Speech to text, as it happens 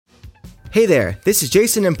Hey there, this is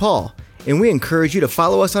Jason and Paul, and we encourage you to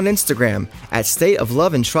follow us on Instagram at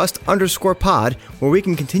stateofloveandtrust_pod, where we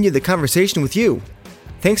can continue the conversation with you.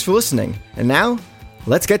 Thanks for listening, and now,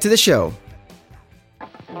 let's get to the show.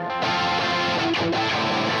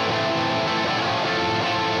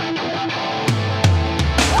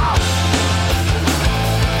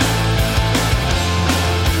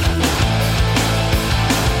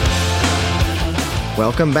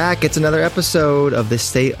 Welcome back. It's another episode of the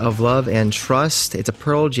State of Love and Trust. It's a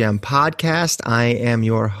Pearl Jam podcast. I am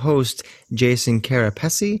your host, Jason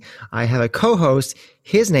Carapesi. I have a co-host.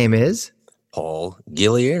 His name is Paul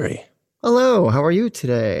Gillieri. Hello. How are you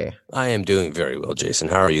today? I am doing very well, Jason.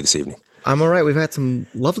 How are you this evening? I'm all right. We've had some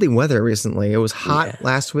lovely weather recently. It was hot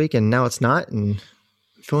last week, and now it's not, and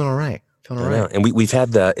I'm feeling all right. And we've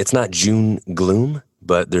had it's not June gloom,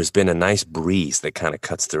 but there's been a nice breeze that kind of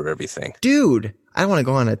cuts through everything. Dude, I don't want to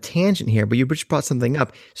go on a tangent here, but you just brought something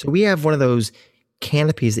up. So we have one of those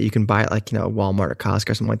canopies that you can buy at Walmart or Costco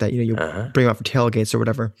or something like that. You bring them out for tailgates or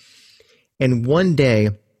whatever. And one day,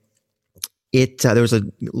 there was a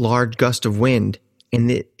large gust of wind,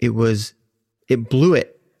 and it blew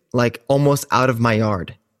it like almost out of my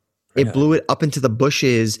yard. It blew it up into the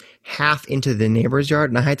bushes, half into the neighbor's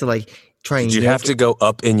yard, and I had to try and. Did you have to go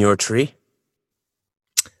up in your tree?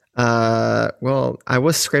 Well, I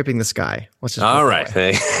was scraping the sky. Let's just all right.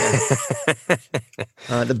 Hey.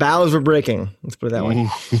 The boughs were breaking. Let's put it that way.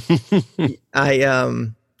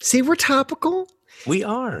 See, we're topical. We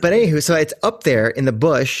are. But anywho, so it's up there in the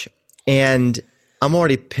bush, and I'm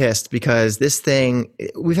already pissed because this thing,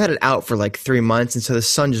 we've had it out for 3 months, and so the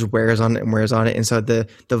sun just wears on it, and so the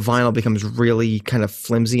vinyl becomes really kind of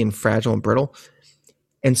flimsy and fragile and brittle.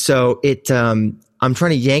 And so I'm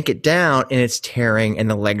trying to yank it down, and it's tearing, and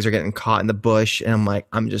the legs are getting caught in the bush, and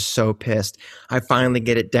I'm just so pissed. I finally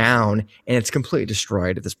get it down, and it's completely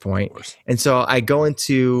destroyed at this point. And so I have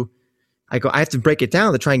to break it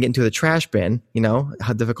down to try and get into the trash bin,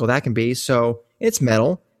 how difficult that can be. So it's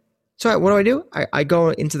metal. So what do? I go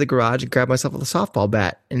into the garage and grab myself a softball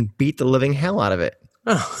bat and beat the living hell out of it.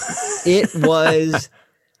 Oh. It was...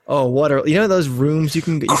 Oh, those rooms you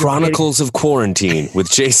can Chronicles of Quarantine with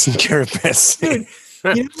Jason Carapesi.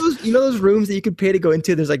 Dude, those rooms that you could pay to go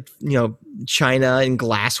into. There's china and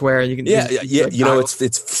glassware. And you can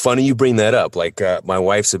it's funny you bring that up. My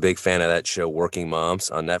wife's a big fan of that show, Working Moms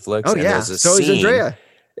on Netflix. Oh yeah, so is Andrea.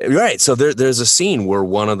 Right. So there's a scene where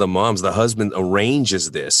one of the moms, the husband, arranges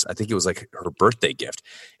this. I think it was her birthday gift.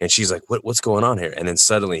 And she's like, what's going on here? And then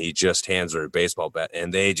suddenly he just hands her a baseball bat,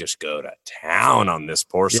 and they just go to town on this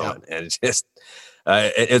porcelain. Yeah.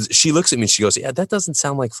 And she looks at me and she goes, yeah, that doesn't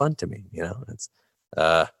sound like fun to me. It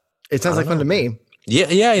sounds like fun to me.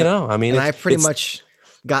 Yeah. And I pretty much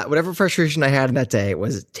got whatever frustration I had in that day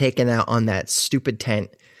was taken out on that stupid tent.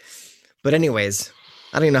 But anyways,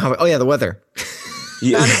 I don't even know how. Oh yeah, the weather.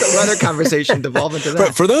 Yeah. How did the weather conversation devolve into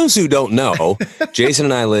that? For those who don't know, Jason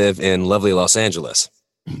and I live in lovely Los Angeles.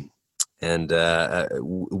 And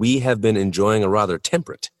we have been enjoying a rather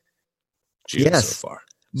temperate June so far.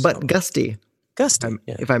 But gusty.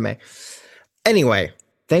 If I may. Anyway,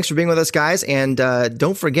 thanks for being with us, guys. And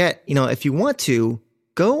don't forget, if you want to,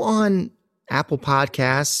 go on Apple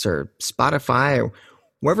Podcasts or Spotify or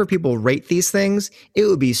wherever people rate these things. It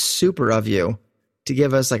would be super of you to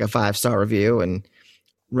give us a 5-star review and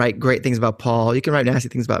write great things about Paul. You can write nasty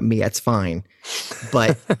things about me. That's fine.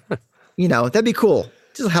 But, that'd be cool.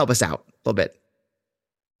 Just help us out a little bit.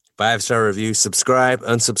 5-star review, subscribe,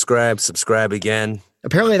 unsubscribe, subscribe again.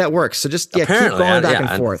 Apparently that works. So just keep going back and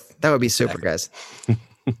forth. That would be super, guys.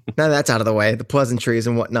 Now that's out of the way, the pleasantries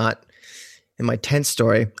and whatnot in my tent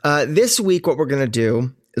story. This week, what we're going to do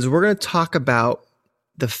is we're going to talk about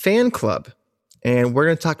the fan club. And we're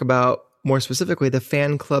going to talk about, more specifically, the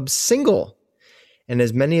fan club single. And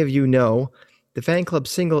as many of you know, the fan club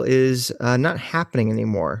single is not happening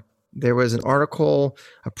anymore. There was an article,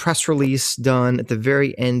 a press release done at the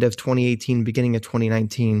very end of 2018, beginning of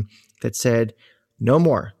 2019 that said, no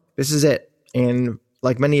more. This is it. And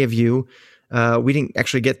like many of you, we didn't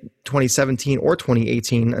actually get 2017 or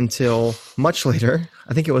 2018 until much later.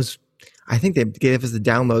 I think they gave us the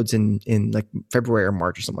downloads in February or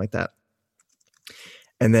March or something like that.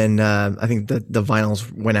 And then I think the vinyls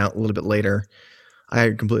went out a little bit later. I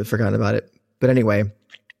had completely forgotten about it. But anyway,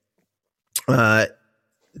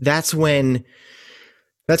 that's when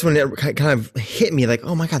it kind of hit me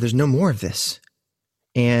oh my God, there's no more of this.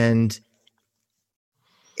 And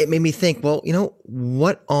it made me think, well,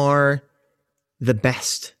 what are the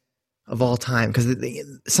best of all time? Because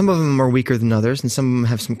some of them are weaker than others, and some of them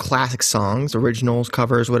have some classic songs, originals,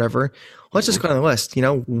 covers, whatever. Let's just go on the list.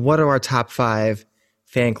 What are our top 5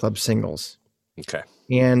 fan club singles. Okay.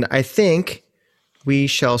 And I think we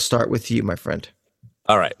shall start with you, my friend.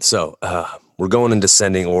 All right. So we're going in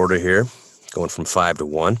descending order here, going from 5 to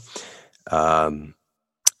 1.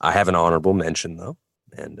 I have an honorable mention, though,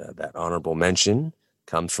 and that honorable mention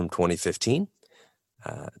comes from 2015,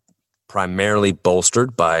 primarily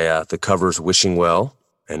bolstered by the covers Wishing Well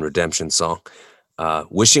and Redemption Song.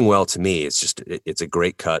 Wishing Well, to me, it's a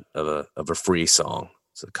great cut of a free song.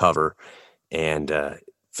 It's a cover, and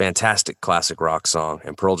fantastic classic rock song,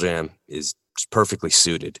 and Pearl Jam is perfectly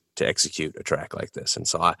suited to execute a track like this. And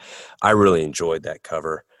so I really enjoyed that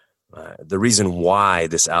cover. The reason why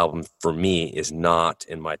this album for me is not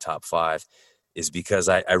in my top 5 is because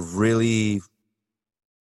I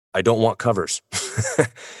don't want covers.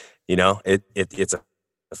 It's a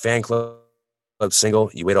fan club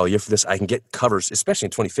single. You wait all year for this. I can get covers, especially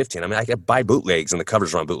in 2015. I mean, I can buy bootlegs and the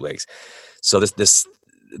covers are on bootlegs. So this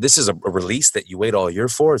is a release that you wait all year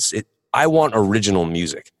for. I want original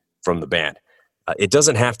music from the band. It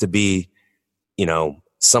doesn't have to be,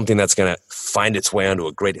 something that's going to find its way onto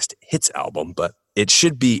a greatest hits album, but it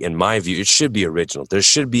should be, in my view, it should be original. There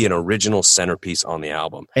should be an original centerpiece on the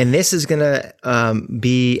album. And this is going to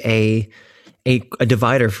be a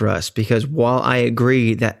divider for us, because while I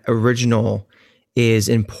agree that original is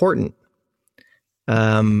important,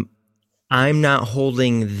 I'm not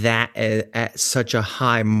holding that at such a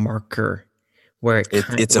high marker where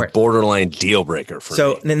it's a borderline deal breaker for me.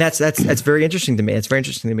 So then that's very interesting to me. It's very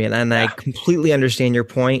interesting to me, and I completely understand your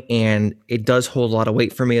point, and it does hold a lot of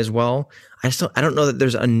weight for me as well. I don't know that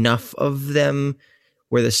there's enough of them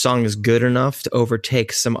where the song is good enough to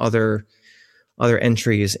overtake some other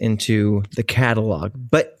entries into the catalog.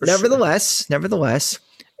 But nevertheless,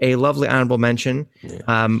 a lovely honorable mention.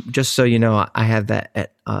 Yeah. Just so you know, I have that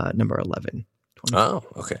at number 11. Oh,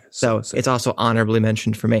 okay. So it's also honorably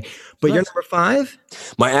mentioned for me. But your number 5?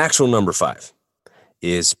 My actual number 5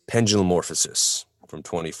 is Pendulomorphosis from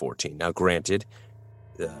 2014. Now, granted,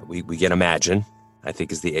 we get Imagine, I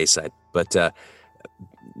think is the A-side, but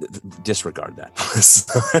disregard that.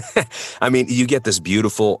 I mean, you get this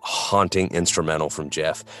beautiful, haunting instrumental from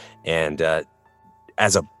Jeff, and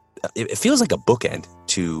it feels like a bookend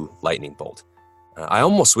to Lightning Bolt. I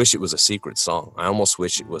almost wish it was a secret song. I almost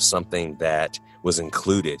wish it was something that was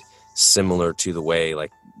included, similar to the way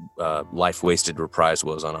like Life Wasted Reprise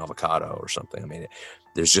was on Avocado or something. I mean,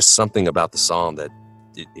 there's just something about the song that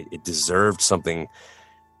it deserved something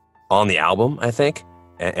on the album, I think.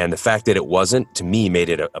 And the fact that it wasn't, to me, made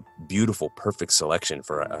it a beautiful, perfect selection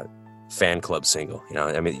for a fan club single.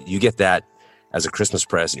 I mean, you get that as a Christmas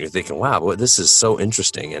present, you're thinking, wow, well, this is so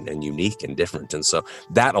interesting and unique and different. And so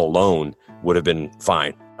that alone would have been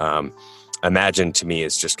fine. Imagine, to me,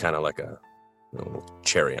 is just kind of like a little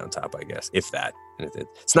cherry on top, I guess, if that. And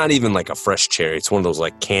it's not even like a fresh cherry. It's one of those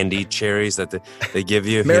like candied cherries that they give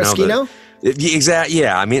you. Maraschino? Exactly.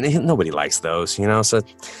 Yeah. I mean, nobody likes those, so.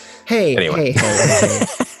 Hey.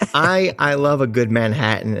 I love a good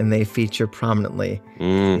Manhattan, and they feature prominently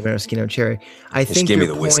maraschino cherry. I think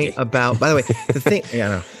your point about, by the way, the thing,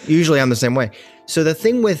 usually I'm the same way. So the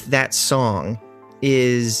thing with that song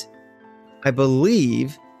is, I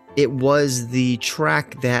believe it was the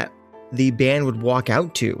track that the band would walk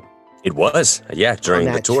out to. It was,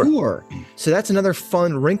 during the tour. So that's another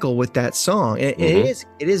fun wrinkle with that song. And it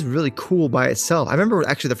is really cool by itself. I remember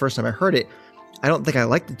actually the first time I heard it, I don't think I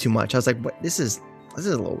liked it too much. I was like, "What? This is a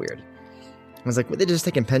little weird." I was like, "They're just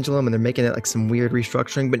taking Pendulum and they're making it like some weird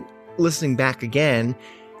restructuring." But listening back again,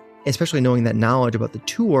 especially knowing that knowledge about the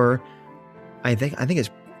tour, I think it's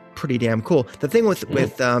pretty damn cool. The thing with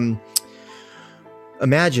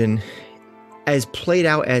Imagine, as played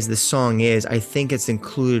out as the song is, I think it's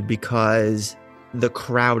included because the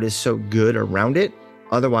crowd is so good around it.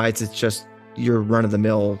 Otherwise, it's just your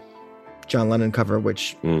run-of-the-mill John Lennon cover,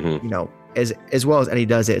 which as well as Eddie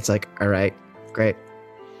does it, it's like, all right, great.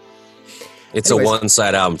 It's a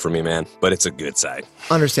one-side album for me, man, but it's a good side.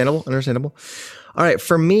 Understandable. All right,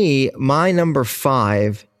 for me, my number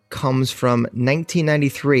 5 comes from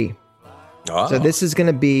 1993. Oh. So this is going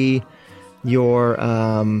to be your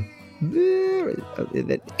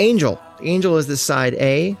Angel. Angel is the side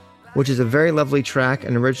A, which is a very lovely track,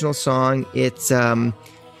 an original song. It's one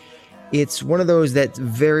of those that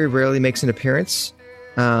very rarely makes an appearance.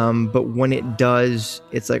 But when it does,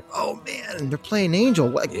 it's like, oh man, they're playing Angel.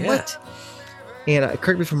 What? And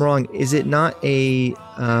correct me if I'm wrong. Is it not a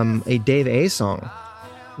Dave A song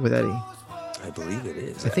with Eddie? I believe it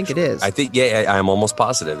is. I think it is. I think I'm almost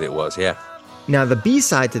positive it was. Yeah. Now the B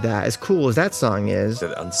side to that, as cool as that song is,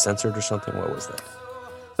 Uncensored or something. What was that?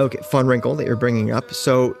 Okay, Fun Wrinkle that you're bringing up.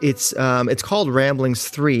 So it's called Ramblings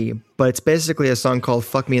 3, but it's basically a song called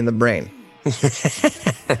Fuck Me in the Brain.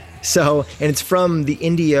 So, and it's from the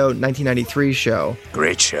Indio 1993 show.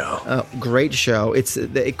 Great show. Great show.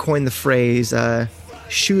 It coined the phrase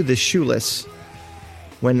 "shoe the shoeless"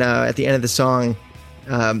 when at the end of the song,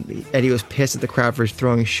 Eddie was pissed at the crowd for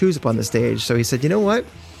throwing shoes up on the stage. So he said, "You know what?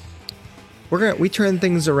 We turn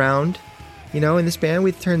things around. In this band,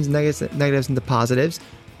 we turn negatives into positives.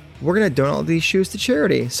 We're gonna donate all these shoes to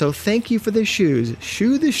charity. So thank you for the shoes.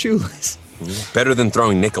 Shoe the shoeless." Better than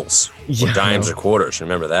throwing nickels or dimes or quarters.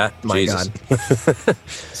 Remember that? My Jesus. God.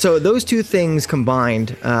 So those two things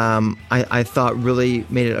combined, I thought really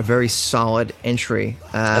made it a very solid entry.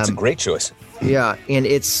 That's a great choice. Yeah, and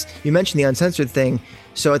you mentioned the uncensored thing.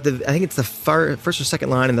 So I think it's the first or second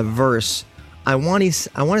line in the verse. I want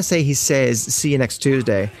to say he says, "See you next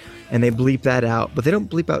Tuesday," and they bleep that out, but they don't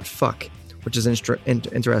bleep out "fuck," which is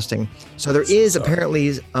interesting. So there is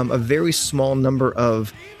apparently a very small number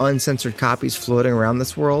of uncensored copies floating around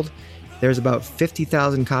this world. There's about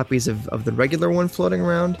 50,000 copies of the regular one floating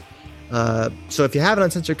around. So if you have an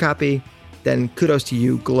uncensored copy, then kudos to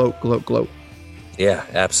you. Gloat, gloat, gloat. Yeah,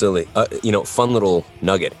 absolutely. Fun little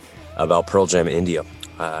nugget about Pearl Jam and Indio.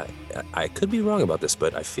 I could be wrong about this,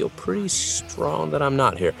 but I feel pretty strong that I'm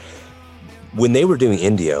not here. When they were doing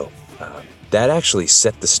Indio, that actually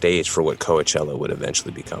set the stage for what Coachella would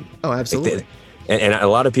eventually become. Oh, absolutely. And a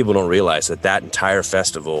lot of people don't realize that entire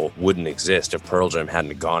festival wouldn't exist if Pearl Jam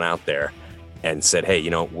hadn't gone out there and said, "Hey,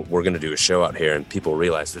 we're going to do a show out here." And people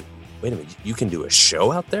realized that, wait a minute, you can do a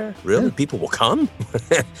show out there? Really? Yeah. People will come?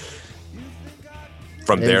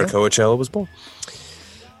 From there, Coachella was born.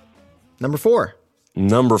 Number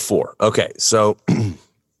 4. Okay, so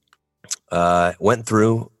went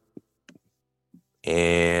through,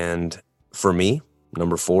 and for me,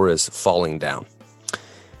 number 4 is Falling Down.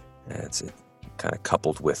 It's kind of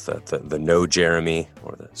coupled with the No Jeremy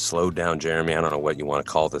or the Slowed Down Jeremy. I don't know what you want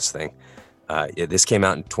to call this thing. This came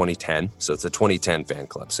out in 2010, so it's a 2010 fan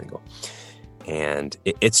club single. And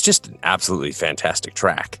it's just an absolutely fantastic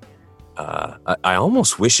track. I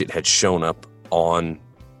almost wish it had shown up on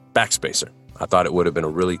Backspacer. I thought it would have been a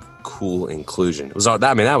really cool inclusion.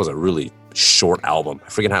 That was a really short album. I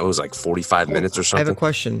forget how it was, like 45 minutes or something. I have a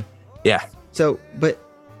question. Yeah. So, but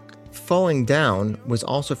Falling Down was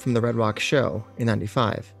also from the Red Rocks show in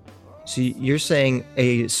 95. So you're saying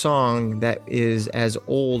a song that is as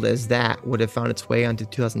old as that would have found its way onto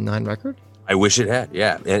 2009 record? I wish it had,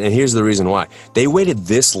 yeah. And here's the reason why. They waited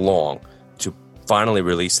this long to finally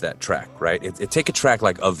release that track, right? Take a track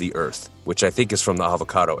like Of the Earth, which I think is from the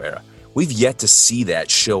Avocado era. We've yet to see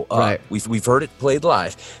that show up. Right. We've heard it played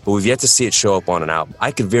live, but we've yet to see it show up on an album.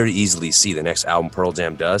 I could very easily see the next album Pearl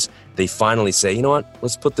Jam does. They finally say, you know what,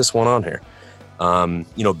 let's put this one on here.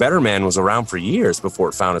 Better Man was around for years before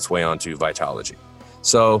it found its way onto Vitalogy.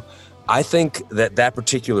 So I think that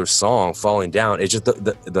particular song, Falling Down, it's just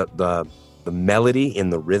the melody in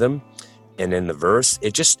the rhythm and in the verse.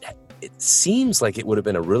 It seems like it would have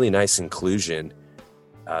been a really nice inclusion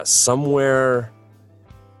somewhere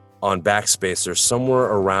on Backspacer, somewhere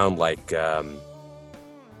around like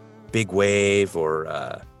Big Wave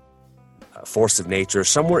or Force of Nature,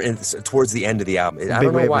 somewhere towards the end of the album. I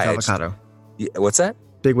don't know why. Avocado. What's that?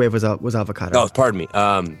 Big Wave was Avocado. Oh, pardon me.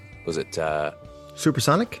 Was it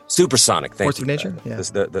Supersonic? Supersonic. Thank you. Force of Nature. Yeah.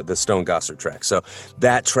 The Stone Gossard track. So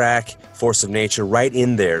that track, Force of Nature, right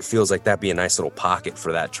in there, it feels like that'd be a nice little pocket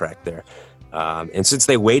for that track there. And since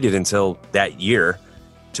they waited until that year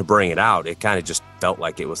to bring it out, it kind of just felt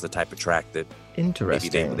like it was the type of track that maybe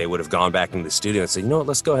they would have gone back into the studio and said, you know what,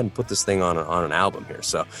 let's go ahead and put this thing on an album here.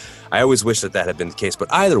 So I always wish that had been the case. But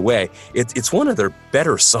either way, it's one of their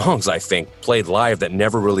better songs, I think, played live that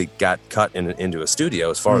never really got cut into a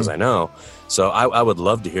studio, as far as I know. So I would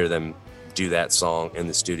love to hear them do that song in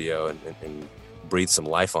the studio and breathe some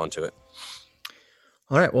life onto it.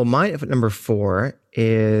 All right. Well, my number 4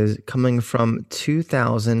 is coming from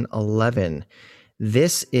 2011.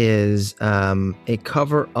 This is a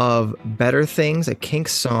cover of Better Things, a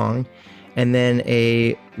Kinks song, and then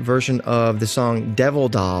a version of the song Devil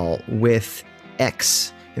Doll with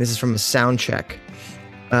X. And this is from a Soundcheck.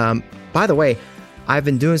 By the way, I've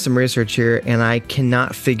been doing some research here, and I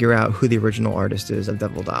cannot figure out who the original artist is of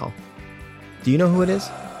Devil Doll. Do you know who it is?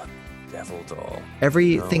 Devil Doll.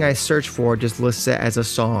 Everything I search for just lists it as a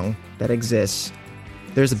song that exists.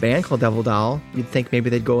 There's a band called Devil Doll. You'd think maybe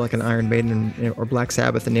they'd go like an Iron Maiden or Black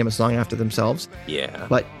Sabbath and name a song after themselves. Yeah.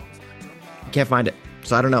 But you can't find it.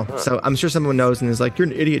 So I don't know. Huh. So I'm sure someone knows and is like, you're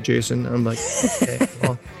an idiot, Jason. And I'm like, okay,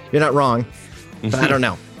 well, you're not wrong. But I don't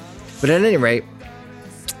know. But at any rate,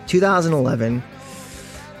 2011,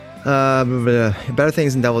 Better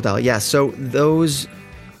Things and Devil Doll. Yeah, so those...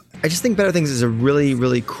 I just think Better Things is a really,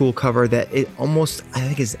 really cool cover that I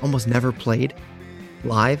think is almost never played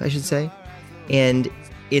live, I should say. And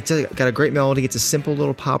it's got a great melody. It's a simple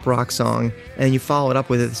little pop rock song. And then you follow it up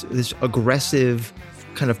with this aggressive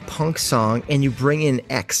kind of punk song, and you bring in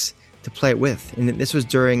X to play it with. And this was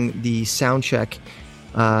during the sound check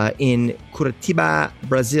in Curitiba,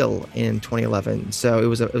 Brazil in 2011. So it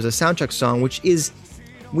was a sound check song, which is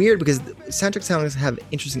weird because sound check songs have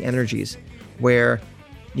interesting energies where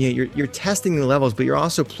you're testing the levels, but you're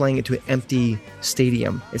also playing it to an empty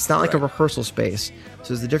stadium. It's not like a rehearsal space.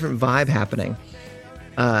 So there's a different vibe happening.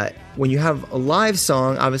 When you have a live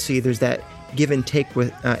song, obviously there's that give and take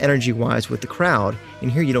with energy-wise with the crowd.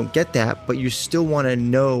 And here you don't get that, but you still want to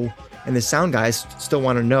know, and the sound guys still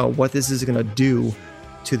want to know what this is going to do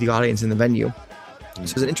to the audience in the venue. So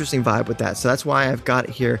there's an interesting vibe with that. So that's why I've got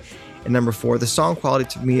it here at number 4. The song quality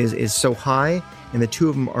to me is so high, and the two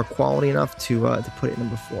of them are quality enough to put it at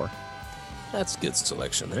number 4. That's good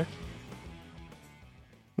selection there.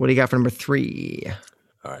 What do you got for number 3?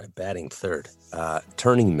 All right, batting third.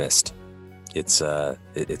 Turning Mist. It's a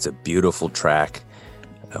beautiful track.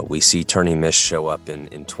 We see Turning Mist show up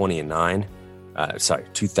in 2009.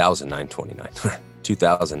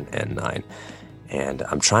 2009. And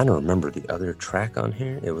I'm trying to remember the other track on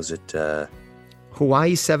here. Was it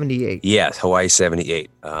Hawaii 78? Yes, Hawaii 78.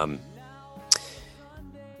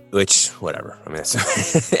 Which, whatever. I mean,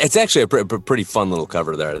 it's actually a pretty fun little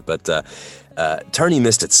cover there. But Turning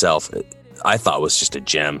Mist itself, I thought was just a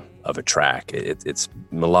gem of a track. It's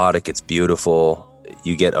melodic. It's beautiful.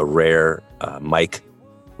 You get a rare Mike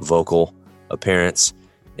vocal appearance.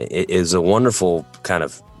 It is a wonderful kind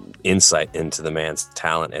of insight into the man's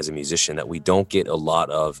talent as a musician that we don't get a lot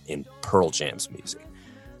of in Pearl Jam's music.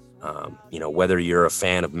 Whether you're a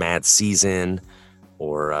fan of Mad Season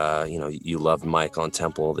or, you love Mike on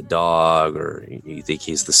Temple of the Dog, or you think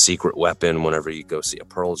he's the secret weapon whenever you go see a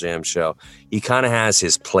Pearl Jam show, he kind of has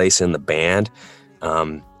his place in the band.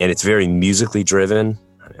 And it's very musically driven.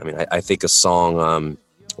 I mean, I think a song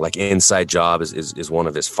like Inside Job is one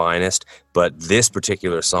of his finest, but this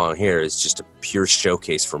particular song here is just a pure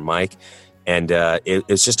showcase for Mike. And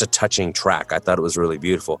it's just a touching track. I thought it was really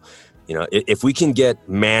beautiful. If we can get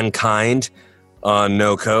Mankind on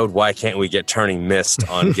No Code, why can't we get Turning Mist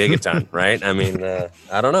on Gigaton, right? I mean,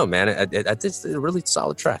 I don't know, man. It's a really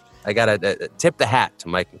solid track. I got to tip the hat to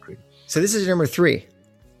Mike McCready. So this is number 3.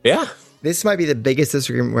 Yeah. This might be the biggest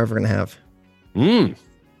disagreement we're ever going to have.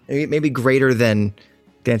 Maybe greater than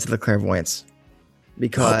Dance of the Clairvoyants.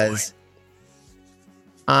 Because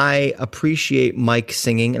I appreciate Mike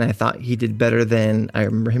singing, and I thought he did better than I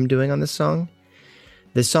remember him doing on this song.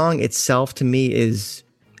 The song itself, to me, is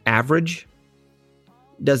average.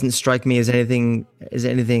 Doesn't strike me as anything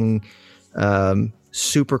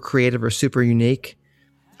super creative or super unique.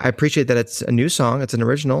 I appreciate that it's a new song. It's an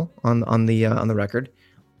original on the record,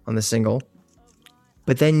 on the single.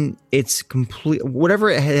 But then it's whatever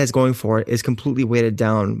it has going for it is completely weighted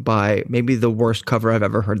down by maybe the worst cover I've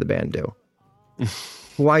ever heard the band do.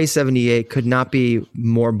 Hawaii 78 could not be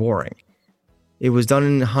more boring. It was done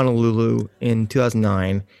in Honolulu in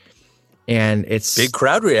 2009, and it's big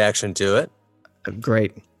crowd reaction to it.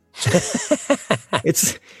 Great.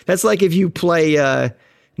 That's like if you play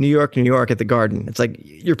New York at the Garden. It's like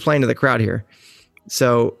you're playing to the crowd here.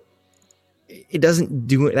 So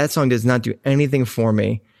that song does not do anything for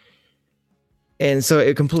me. And so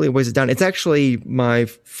it completely weighs it down. It's actually my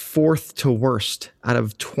 4th to worst out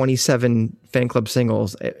of 27 fan club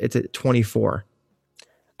singles. It's at 24.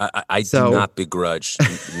 I do not begrudge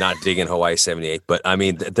not digging Hawaii 78, but I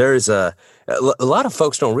mean, there's a lot of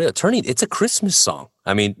folks don't realize it's a Christmas song.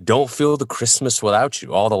 I mean, don't feel the Christmas without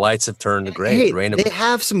you. All the lights have turned to gray. Hey, they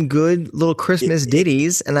have some good little Christmas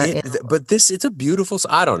ditties, but it's a beautiful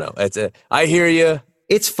song. I don't know. I hear you.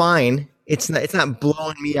 It's fine. It's not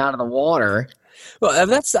blowing me out of the water. Well,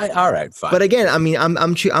 that's all right. Fine. But again, I mean,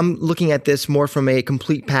 I'm looking at this more from a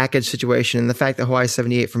complete package situation, and the fact that Hawaii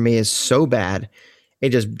 78 for me is so bad. It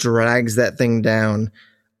just drags that thing down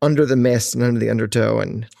under the mist and under the undertow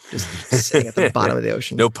and just sitting at the bottom of the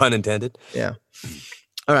ocean. No pun intended. Yeah.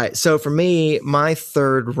 All right. So for me, my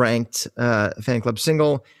 3rd ranked fan club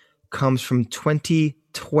single comes from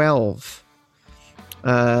 2012.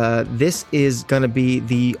 This is going to be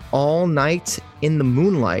the All Night in the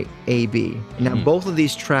Moonlight AB. Now, both of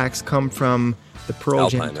these tracks come from the Pearl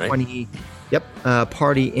Jam 20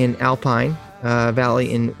 party in Alpine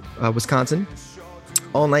Valley in Wisconsin.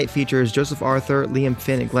 All Night features Joseph Arthur, Liam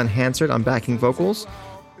Finn, and Glenn Hansard on backing vocals.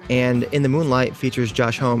 And In the Moonlight features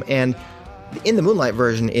Josh Homme. And the In the Moonlight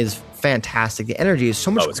version is fantastic. The energy is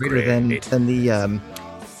so much greater than the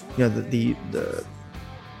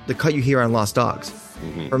the cut you hear on Lost Dogs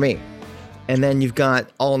for me. And then you've got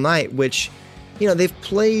All Night, which, they've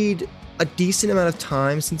played a decent amount of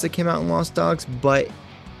time since it came out in Lost Dogs, but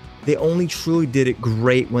they only truly did it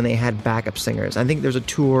great when they had backup singers. I think there's a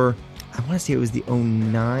tour, I want to say it was the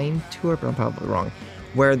 09 tour, but I'm probably wrong,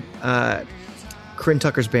 where Corinne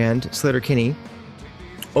Tucker's band, Sleater-Kinney,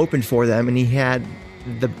 opened for them, and he had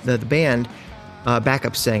the band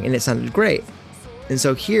backup sing, and it sounded great. And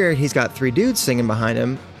so here he's got 3 dudes singing behind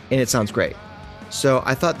him, and it sounds great. So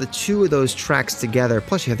I thought the 2 of those tracks together,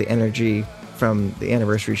 plus you have the energy from the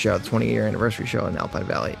anniversary show, the 20-year anniversary show in Alpine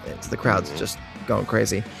Valley. The crowd's just going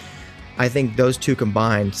crazy. I think those 2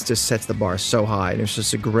 combined just sets the bar so high, and it's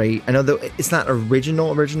just a great. I know that it's not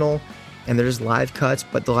original, and there's live cuts,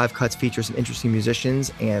 but the live cuts feature some interesting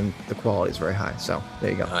musicians, and the quality is very high. So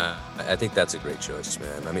there you go. I think that's a great choice,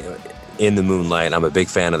 man. I mean, In the Moonlight, I'm a big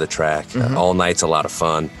fan of the track. All Night's a lot of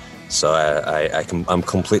fun. So I'm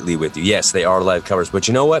completely with you. Yes, they are live covers, but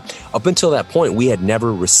you know what? Up until that point, we had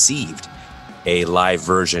never received a live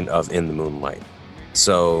version of In the Moonlight.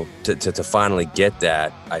 So to finally get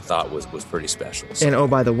that, I thought was pretty special. So. And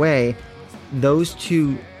by the way, those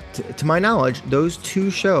 2, to my knowledge, those 2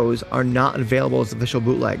 shows are not available as official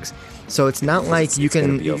bootlegs. So it's not like you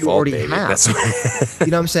already have. You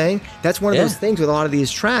know what I'm saying? That's one of those things with a lot of these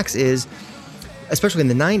tracks is, especially in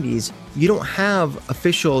the 90s, you don't have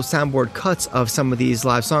official soundboard cuts of some of these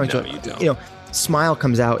live songs. No, you don't. Smile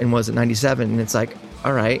comes out in, was it 97? And it's like,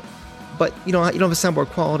 all right, but you don't have a soundboard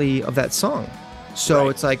quality of that song. So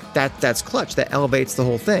it's like that's clutch. That elevates the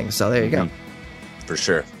whole thing. So there you go. For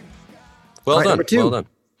sure. Well done. Well done.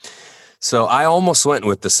 So I almost went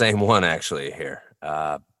with the same one actually here.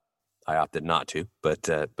 I opted not to, but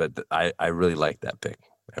I really like that pick.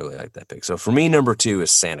 So for me, number 2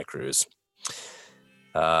 is Santa Cruz.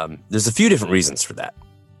 There's a few different reasons for that.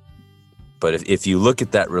 But if you look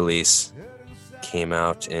at that release, came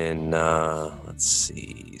out in,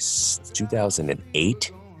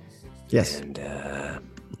 2008. Yes. And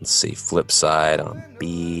let's see, Flip Side on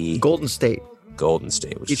B. Golden State,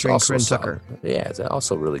 which featuring is also Corinne Tucker. Yeah, it's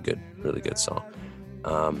also a really good song.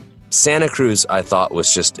 Santa Cruz, I thought,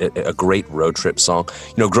 was just a great road trip song.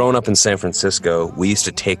 Growing up in San Francisco, we used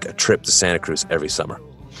to take a trip to Santa Cruz every summer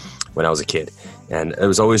when I was a kid. And it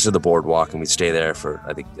was always to the boardwalk, and we'd stay there for,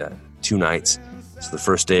 I think, 2 nights. So the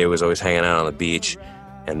first day was always hanging out on the beach.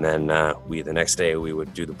 And then the next day we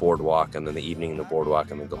would do the boardwalk, and then the evening the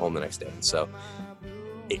boardwalk, and then go home the next day. And so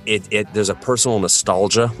there's a personal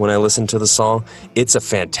nostalgia when I listen to the song. It's a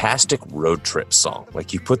fantastic road trip song.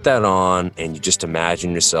 Like, you put that on and you just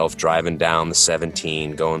imagine yourself driving down the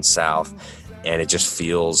 17 going south, and it just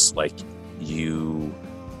feels like you're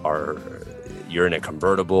in a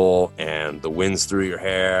convertible and the wind's through your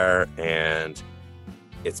hair and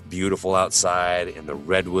it's beautiful outside and the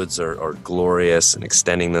redwoods are glorious and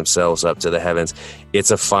extending themselves up to the heavens. It's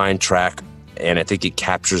a fine track, and I think it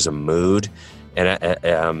captures a mood. And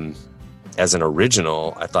as an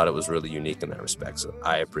original, I thought it was really unique in that respect. So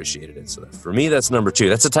I appreciated it. So for me, that's number 2.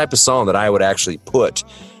 That's the type of song that I would actually put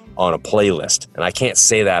on a playlist. And I can't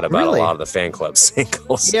say that about a lot of the fan club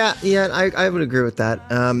singles. Yeah, I would agree with that.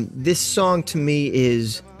 This song to me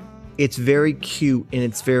it's very cute, and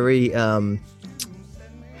it's very,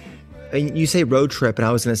 you say road trip, and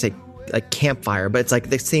I was going to say like campfire, but it's like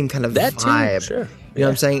the same kind of that vibe. Too, sure. You know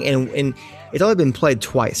what I'm saying? And it's only been played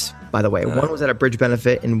twice, by the way. One was at a bridge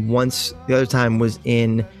benefit, and the other time was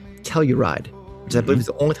in Telluride, which I believe is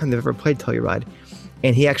the only time they've ever played Telluride.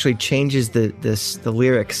 And he actually changes the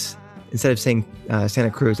lyrics. Instead of saying Santa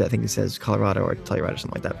Cruz, I think he says Colorado or Telluride or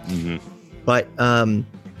something like that. But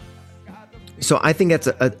so I think it's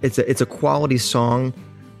a quality song.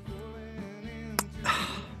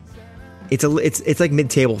 It's like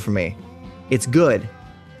mid-table for me. It's good,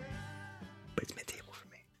 but it's mid-table for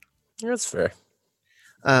me. That's fair.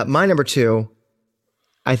 My number 2,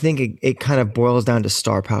 I think it kind of boils down to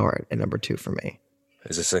star power at number 2 for me.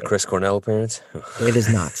 Is this a Chris Cornell appearance? It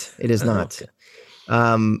is not. It is not. Okay.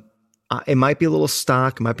 It might be a little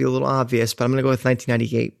stock, it might be a little obvious, but I'm going to go with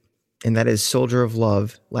 1998, and that is Soldier of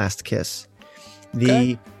Love, Last Kiss.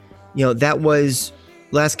 That was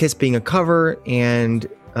Last Kiss being a cover, and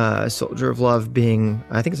Soldier of Love being,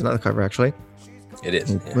 I think it's another cover actually. It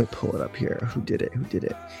is. Let me pull it up here. Who did it?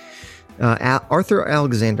 Arthur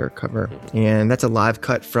Alexander cover, and that's a live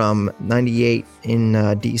cut from 98 in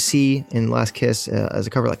DC in Last Kiss as a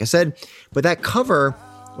cover, like I said. But that cover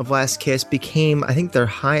of Last Kiss became, I think, their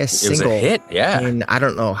highest single. It was a hit, yeah. And I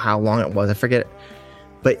don't know how long it was. I forget it.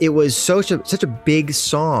 But it was such a big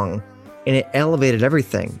song, and it elevated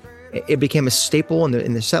everything. It became a staple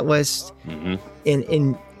in the set list.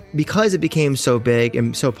 And because it became so big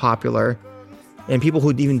and so popular, and people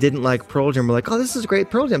who even didn't like Pearl Jam were like, "Oh, this is a great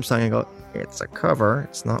Pearl Jam song." I go, "It's a cover.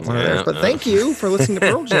 It's not one of theirs." But thank you for listening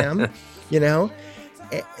to Pearl Jam. You know,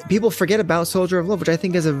 people forget about "Soldier of Love," which I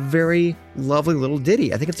think is a very lovely little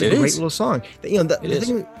ditty. I think it's a great little song. You know,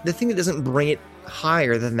 the thing that doesn't bring it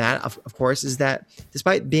higher than that, of course, is that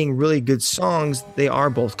despite being really good songs, they are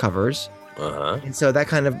both covers. And so that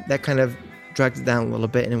kind of drags it down a little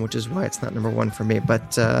bit, and which is why it's not number one for me.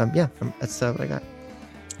 But that's what I got.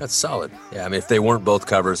 That's solid. Yeah, I mean, if they weren't both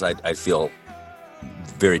covers, I'd feel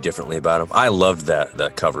very differently about them. I loved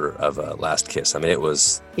that cover of Last Kiss. I mean, it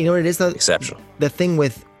was what it is though, exceptional. The thing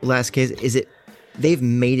with Last Kiss is they've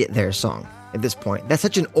made it their song at this point. That's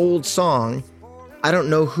such an old song. I don't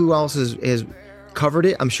know who else has covered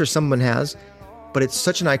it. I'm sure someone has, but it's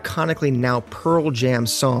such an iconically now Pearl Jam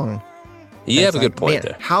song. You have a good point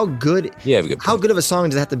there. How good of a song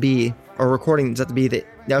does it have to be, or recording does it have to be, that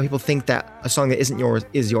now people think that a song that isn't yours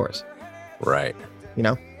is yours? Right. You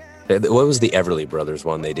know? What was the Everly Brothers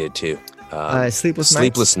one they did too?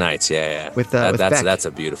 Sleepless Nights. Yeah. With Beck. That's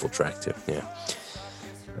a beautiful track too. Yeah.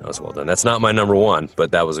 That was well done. That's not my number one, but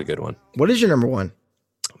that was a good one. What is your number one?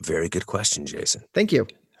 Very good question, Jason. Thank you.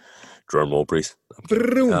 Drum roll, please.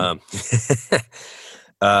 My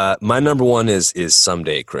number one is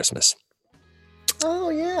Someday Christmas. Oh,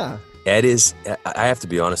 yeah. I have to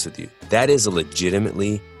be honest with you, that is a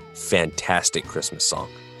legitimately fantastic Christmas song.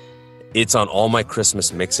 It's on all my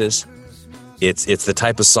Christmas mixes. It's the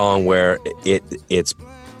type of song where it's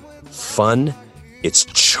fun, it's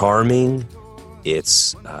charming,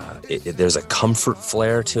 there's a comfort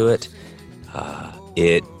flair to it.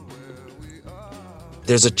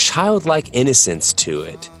 There's a childlike innocence to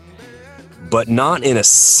it, but not in a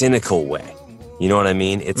cynical way. You know what I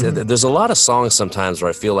mean? There's a lot of songs sometimes where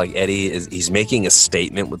I feel like Eddie he's making a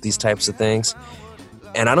statement with these types of things,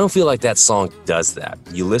 and I don't feel like that song does that.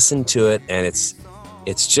 You listen to it and it's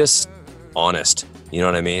just honest. You know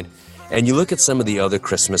what I mean? And you look at some of the other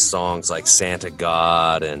Christmas songs like Santa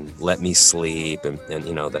God and Let Me Sleep and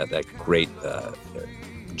you know that great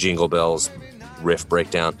Jingle Bells riff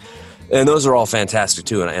breakdown. And those are all fantastic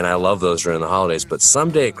too, and I love those during the holidays. But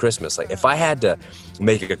Someday at Christmas, like if I had to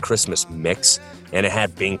make a Christmas mix and it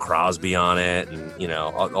had Bing Crosby on it and, you know,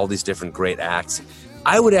 all these different great acts,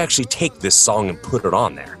 I would actually take this song and put it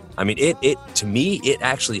on there. I mean, it to me, it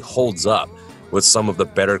actually holds up with some of the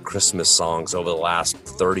better Christmas songs over the last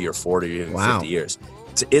 30 or 40 or even 50 years.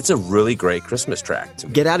 It's a really great Christmas track to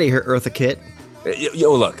me. Get out of here, Eartha Kitt.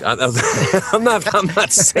 Yo, look, I'm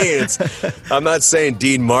not saying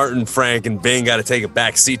Dean Martin, Frank, and Bing got to take a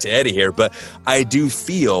back seat to Eddie here, but I do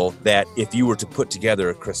feel that if you were to put together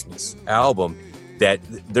a Christmas album, that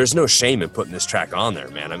there's no shame in putting this track on there,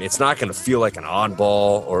 man. I mean, it's not going to feel like an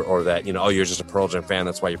oddball or that, you know, oh, you're just a Pearl Jam fan,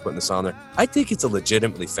 that's why you're putting this on there. I think it's a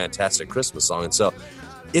legitimately fantastic Christmas song, and so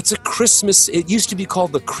it's a Christmas. It used to be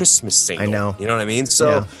called the Christmas single. I know. You know what I mean? So.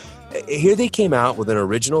 Yeah. Here they came out with an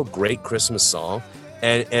original great Christmas song,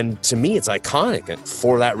 and to me it's iconic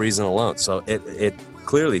for that reason alone. So it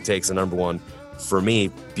clearly takes a number one for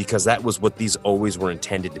me because that was what these always were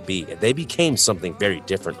intended to be. They became something very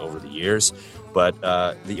different over the years, but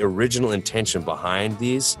the original intention behind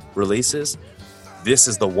these releases, this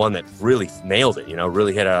is the one that really nailed it, you know,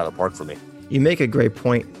 really hit it out of the park for me. You make a great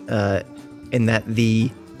point in that the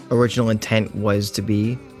original intent was to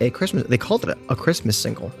be a Christmas. They called it a Christmas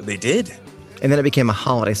single. They did, and then it became a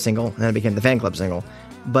holiday single, and then it became the fan club single.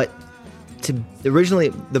 But originally,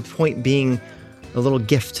 the point being a little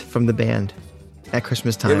gift from the band at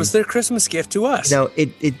Christmas time. It was their Christmas gift to us. No,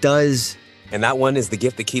 it does, and that one is the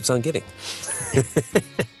gift that keeps on giving.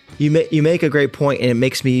 You make a great point, and it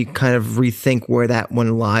makes me kind of rethink where that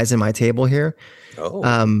one lies in my table here.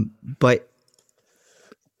 Oh, but.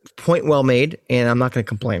 Point well made, and I'm not going to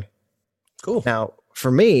complain. Cool. Now,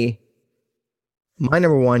 for me, my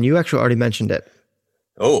number one, you actually already mentioned it.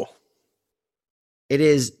 Oh. It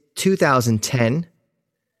is 2010,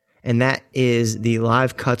 and that is the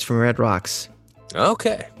live cuts from Red Rocks.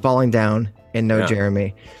 Okay. Falling Down and No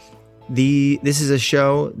Jeremy. This is a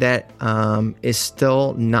show that is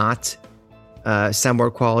still not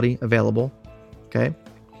soundboard quality available. Okay.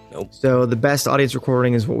 Nope. So the best audience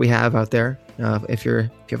recording is what we have out there. If you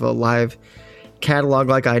have a live catalog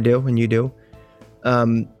like I do and you do.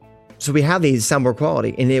 So we have these soundboard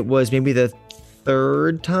quality, and it was maybe the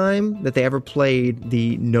third time that they ever played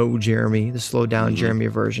the No Jeremy, the slowed down Jeremy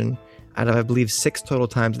version, out of I believe 6 total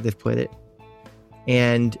times that they've played it.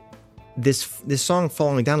 And this song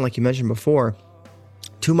Falling Down, like you mentioned before,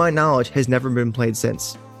 to my knowledge, has never been played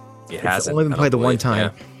since. It hasn't. Only been played the one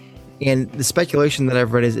time. And the speculation that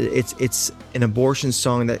I've read is it's an abortion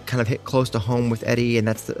song that kind of hit close to home with Eddie, and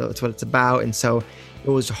that's what it's about. And so it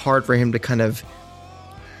was hard for him to kind of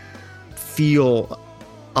feel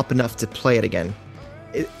up enough to play it again,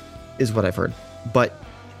 is what I've heard. But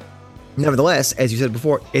nevertheless, as you said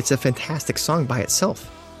before, it's a fantastic song by itself.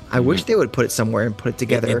 I wish they would put it somewhere and put it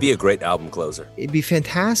together. It'd be a great album closer. It'd be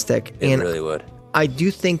fantastic. It really would. I do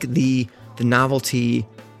think the novelty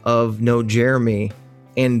of No Jeremy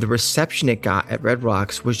and the reception it got at Red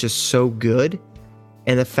Rocks was just so good.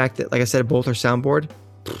 And the fact that, like I said, both are soundboard,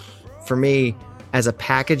 for me, as a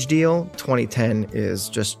package deal, 2010 is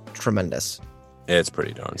just tremendous. It's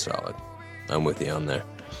pretty darn solid. I'm with you on there.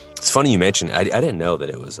 It's funny you mentioned, I didn't know that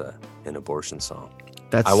it was an abortion song.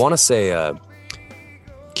 I want to say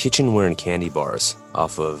Kitchenware and Candy Bars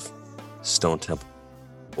off of Stone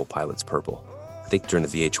Temple Pilots Purple. I think during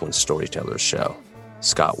the VH1 Storytellers show,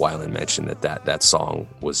 Scott Weiland mentioned that song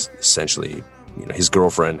was essentially, his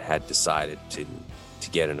girlfriend had decided to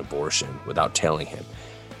get an abortion without telling him.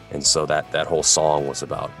 And so that whole song was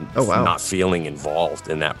about not feeling involved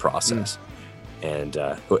in that process. And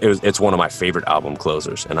it's one of my favorite album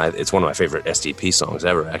closers, and it's one of my favorite SDP songs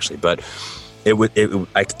ever, actually. But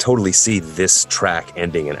I could totally see this track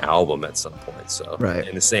ending an album at some point. So right.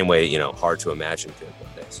 In the same way, Hard to Imagine could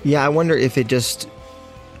one day. So. Yeah, I wonder if it just,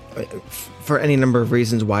 for any number of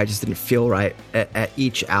reasons, why it just didn't feel right at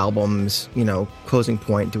each album's closing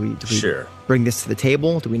point. Do we bring this to the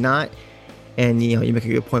table? Do we not? And you make a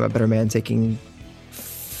good point about Better Man taking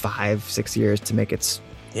 5-6 years to make its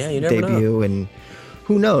debut, know. And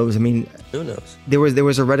who knows? I mean, who knows? There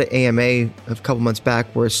was a Reddit AMA a couple months back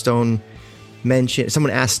where someone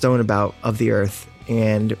asked Stone about Of the Earth,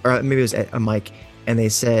 or maybe it was a mic, and they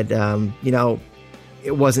said,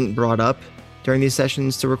 it wasn't brought up during these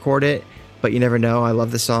sessions to record it, but you never know. I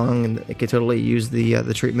love the song, and it could totally use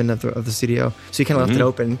the treatment of the studio. So you kind of left it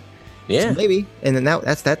open. Yeah, so maybe. And then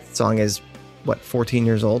that song is 14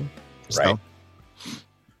 years old. So. Right.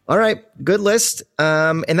 All right, good list.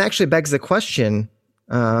 And actually begs the question: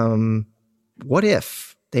 what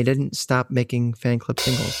if they didn't stop making fan club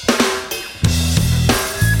singles?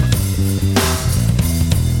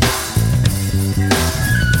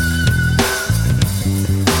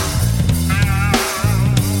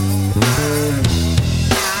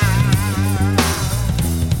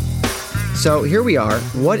 So here we are.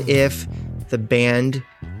 What if the band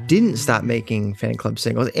didn't stop making fan club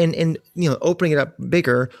singles and opening it up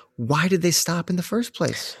bigger? Why did they stop in the first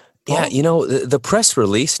place, Paul? Yeah, the press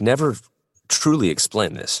release never truly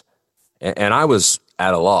explained this. And I was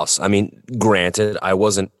at a loss. I mean, granted, I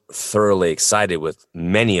wasn't thoroughly excited with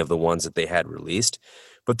many of the ones that they had released,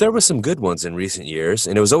 but there were some good ones in recent years,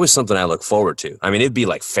 and it was always something I look forward to. I mean, it'd be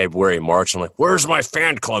like February, March, and I'm like, where's my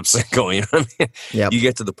fan club single? You know what I mean? Yep. You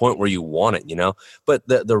get to the point where you want it, But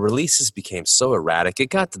the releases became so erratic.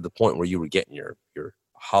 It got to the point where you were getting your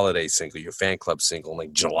holiday single, your fan club single in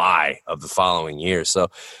like July of the following year.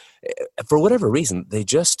 So for whatever reason, they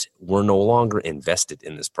just were no longer invested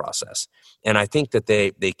in this process. And I think that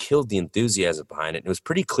they killed the enthusiasm behind it. It was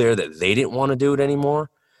pretty clear that they didn't want to do it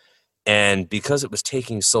anymore. And because it was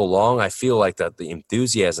taking so long, I feel like that the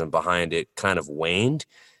enthusiasm behind it kind of waned,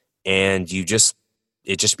 and it just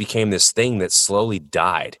became this thing that slowly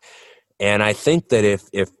died. And I think that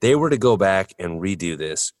if they were to go back and redo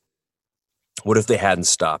this, what if they hadn't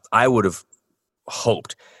stopped? I would have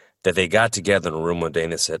hoped that they got together in a room one day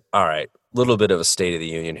and they said, all right, a little bit of a State of the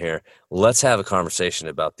Union here. Let's have a conversation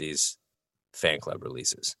about these fan club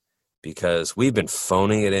releases, because we've been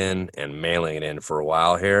phoning it in and mailing it in for a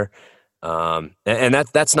while here. And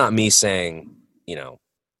that's not me saying,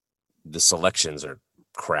 the selections are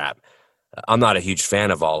crap. I'm not a huge fan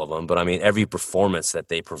of all of them, but I mean, every performance that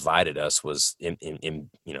they provided us was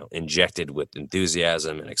injected with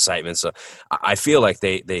enthusiasm and excitement. So I feel like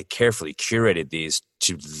they carefully curated these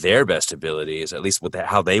to their best abilities, at least with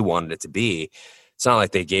how they wanted it to be. It's not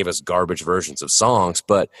like they gave us garbage versions of songs,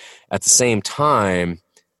 but at the same time,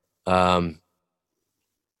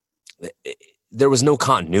 there was no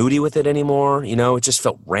continuity with it anymore. It just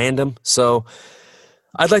felt random. So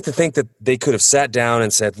I'd like to think that they could have sat down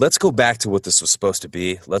and said, let's go back to what this was supposed to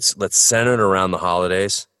be. Let's center it around the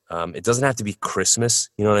holidays. It doesn't have to be Christmas.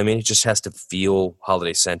 You know what I mean? It just has to feel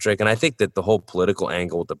holiday centric. And I think that the whole political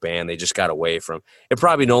angle with the band, they just got away from it.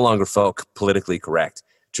 Probably no longer felt politically correct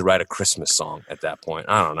to write a Christmas song at that point.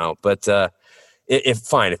 I don't know. But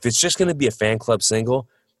if it's just going to be a fan club single,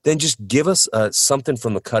 then just give us something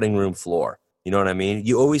from the cutting room floor. You know what I mean?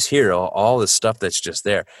 You always hear all this stuff that's just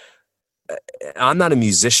there. I'm not a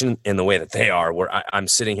musician in the way that they are, where I'm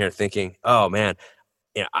sitting here thinking, oh man,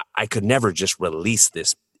 I could never just release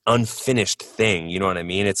this unfinished thing. You know what I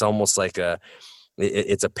mean? It's almost like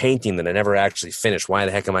it's a painting that I never actually finished. Why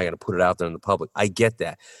the heck am I going to put it out there in the public? I get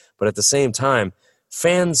that. But at the same time,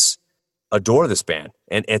 fans adore this band,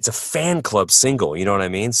 and it's a fan club single. You know what I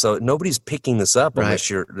mean? So nobody's picking this up unless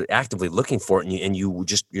you're actively looking for it, and you're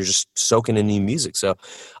just soaking in new music. So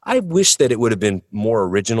I wish that it would have been more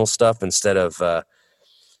original stuff instead of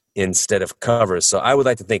covers. So I would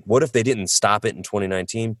like to think, what if they didn't stop it in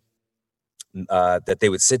 2019? That they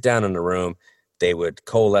would sit down in a room, they would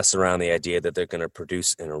coalesce around the idea that they're going to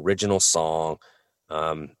produce an original song.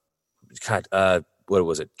 What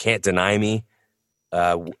was it? Can't Deny Me,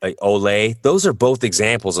 Olé. Those are both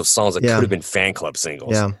examples of songs that could have been fan club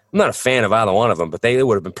singles. Yeah. I'm not a fan of either one of them, but they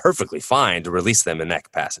would have been perfectly fine to release them in that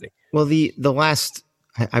capacity. Well,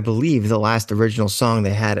 I believe the last original song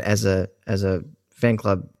they had as a fan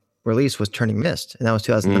club release was Turning Mist, and that was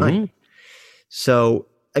 2009. Mm-hmm. So,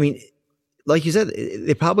 I mean, like you said,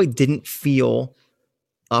 they probably didn't feel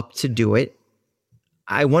up to do it.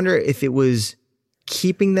 I wonder if it was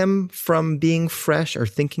keeping them from being fresh or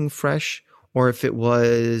thinking fresh, or if it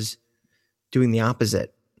was doing the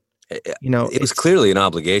opposite. You know, it was clearly an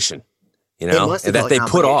obligation, you know, that they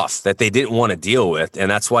put off, that they didn't want to deal with. And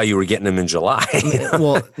that's why you were getting them in July.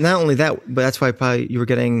 Well, not only that, but that's why probably you were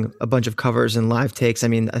getting a bunch of covers and live takes. I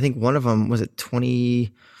mean, I think one of them was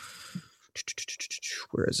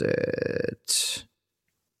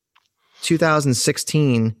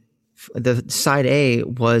 2016, the side A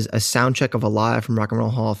was a sound check of Alive from Rock and Roll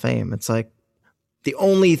Hall of Fame. It's like, the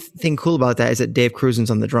only thing cool about that is that Dave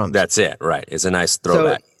Krusen's on the drums. That's it, right? It's a nice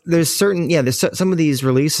throwback. So there's some of these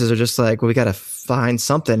releases are just like, well, we got to find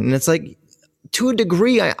something. And it's like, to a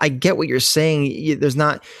degree, I get what you're saying. There's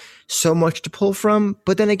not so much to pull from.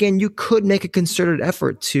 But then again, you could make a concerted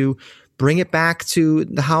effort to bring it back to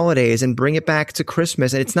the holidays and bring it back to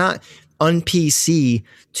Christmas. And it's not un-PC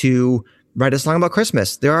to write a song about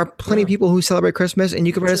Christmas. There are plenty of people who celebrate Christmas, and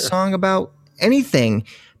you can write a song about anything.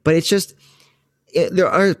 But it's just, there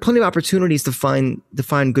are plenty of opportunities to find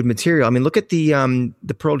good material. I mean, look at the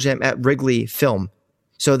Pearl Jam at Wrigley film.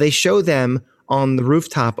 So they show them on the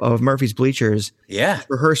rooftop of Murphy's Bleachers,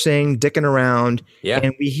 rehearsing, dicking around,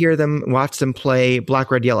 and we watch them play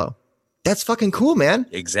Black, Red, Yellow. That's fucking cool, man.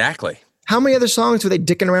 Exactly. How many other songs were they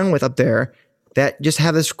dicking around with up there that just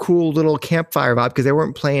have this cool little campfire vibe because they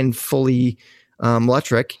weren't playing fully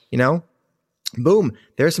electric, you know? Boom.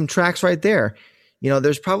 There's some tracks right there. You know,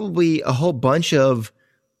 there's probably a whole bunch of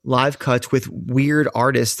live cuts with weird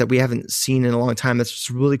artists that we haven't seen in a long time. That's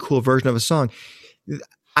just a really cool version of a song.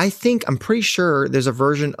 I'm pretty sure there's a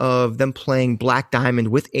version of them playing Black Diamond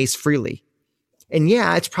with Ace Frehley. And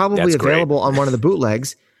yeah, it's probably available on one of the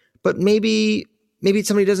bootlegs, but maybe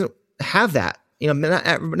somebody doesn't have that. You know, not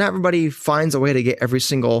everybody finds a way to get every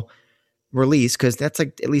single release, because that's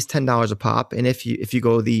like at least $10 a pop. And if you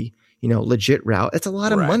go the, you know, legit route, it's a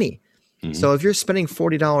lot of money. Mm-hmm. So if you're spending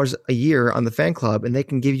 $40 a year on the fan club and they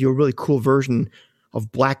can give you a really cool version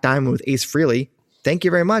of Black Diamond with Ace Frehley, thank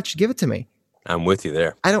you very much. Give it to me. I'm with you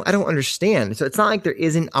there. I don't understand. So it's not like there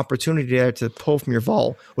isn't opportunity there to pull from your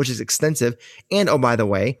vault, which is extensive. And oh, by the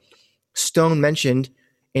way, Stone mentioned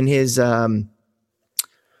in his some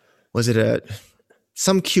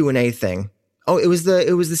Q&A thing. Oh, it was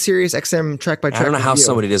the Sirius XM track by track. I don't know how review.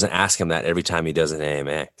 Somebody doesn't ask him that every time he does an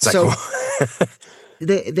AMA. It's so like,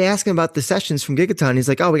 they ask him about the sessions from Gigaton. He's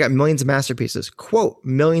like, oh, we got millions of masterpieces. Quote,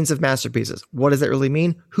 millions of masterpieces. What does that really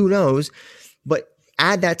mean? Who knows? But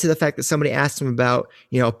add that to the fact that somebody asked him about,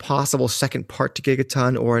 you know, a possible second part to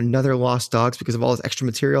Gigaton or another Lost Dogs because of all this extra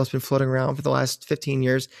material that's been floating around for the last 15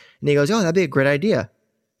 years. And he goes, oh, that'd be a great idea.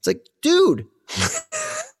 It's like, dude,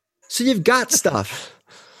 so you've got stuff.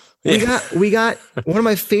 We got one of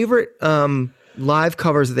my favorite live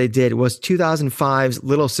covers that they did was 2005's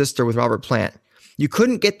Little Sister with Robert Plant. You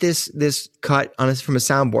couldn't get this cut from a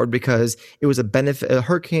soundboard because it was a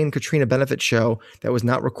Hurricane Katrina benefit show that was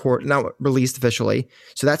not released officially.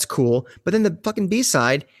 So that's cool. But then the fucking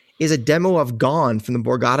B-side is a demo of Gone from the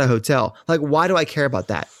Borgata Hotel. Like, why do I care about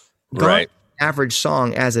that? Gone, right. Average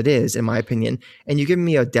song as it is, in my opinion. And you give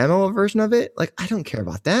me a demo version of it? Like, I don't care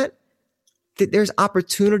about that. There's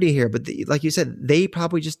opportunity here. But like you said, they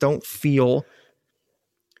probably just don't feel.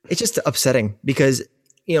 It's just upsetting because,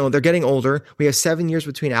 you know, they're getting older. We have 7 years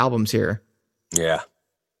between albums here. Yeah.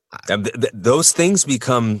 Those things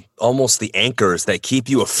become almost the anchors that keep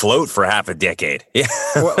you afloat for half a decade. Yeah.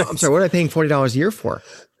 Well, I'm sorry. What am I paying $40 a year for?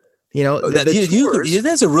 You know,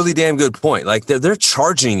 that's a really damn good point. Like they're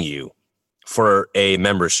charging you for a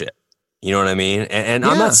membership. You know what I mean? And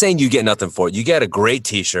I'm not saying you get nothing for it. You get a great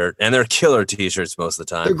t-shirt, and they're killer t-shirts most of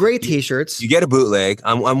the time. They're great t-shirts. You get a bootleg.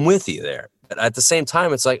 I'm with you there. at the same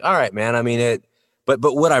time, it's like, all right, man. I mean, but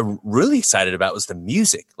what I'm really excited about was the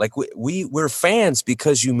music. Like we're fans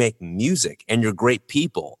because you make music and you're great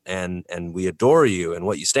people, and we adore you and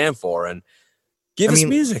what you stand for, and give us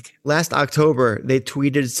music. Last October, they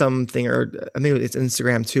tweeted something, or I think it's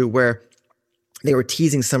Instagram too, where they were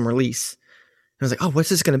teasing some release. I was like, oh, what's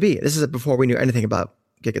this going to be? This is before we knew anything about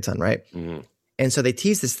Gigaton, right? Mm-hmm. And so they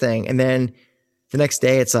teased this thing, and then the next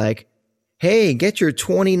day it's like, hey, get your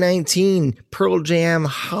 2019 Pearl Jam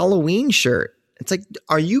Halloween shirt. It's like,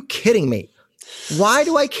 are you kidding me? Why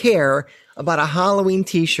do I care about a Halloween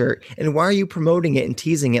t-shirt, and why are you promoting it and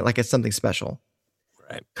teasing it like it's something special?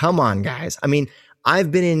 Right. Come on, guys. I mean, I've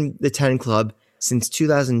been in the 10 Club since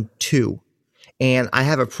 2002. And I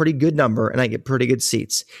have a pretty good number, and I get pretty good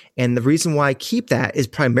seats. And the reason why I keep that is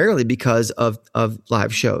primarily because of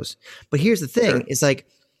live shows. But here's the thing: is like,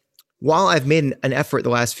 while I've made an effort the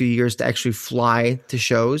last few years to actually fly to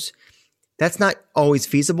shows, that's not always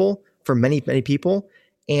feasible for many people.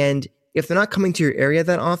 And if they're not coming to your area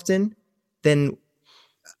that often, then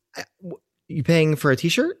you paying for a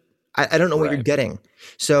t-shirt? I don't know what you're getting.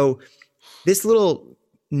 So this little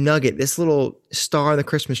nugget, this little star on the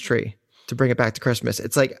Christmas tree, to bring it back to Christmas,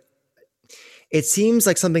 it's like, it seems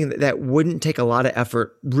like something that wouldn't take a lot of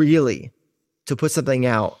effort really to put something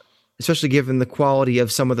out, especially given the quality of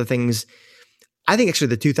some of the things. I think actually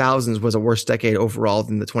the 2000s was a worse decade overall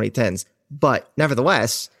than the 2010s, but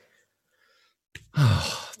nevertheless,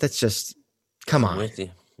 that's just, come on. I'm with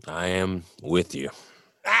you. I am with you.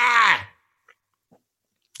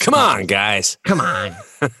 Come on, guys. Come on.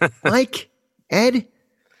 Mike, Ed,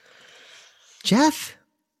 Jeff,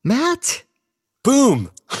 Matt. Boom.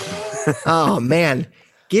 Oh man.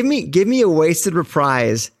 Give me a wasted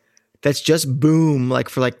reprise that's just boom, like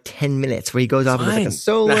for like 10 minutes, where he goes off and does like a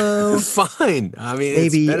solo. Fine. I mean,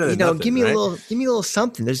 maybe, it's better than nothing, give me a little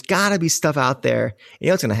something. There's gotta be stuff out there. You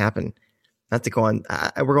know what's gonna happen? Not to go on,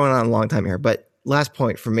 we're going on a long time here, but last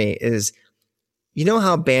point for me is, you know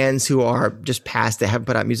how bands who are just past that haven't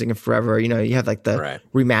put out music in forever, you have like the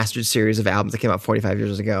remastered series of albums that came out 45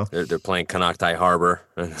 years ago. They're playing Konocti Harbor.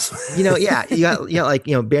 Yeah, you got like,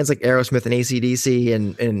 bands like Aerosmith and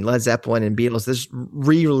AC/DC and Led Zeppelin and Beatles, there's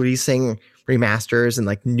re-releasing remasters and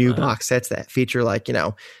like new box sets that feature like,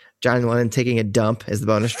 John Lennon taking a dump as the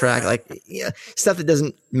bonus track, like stuff that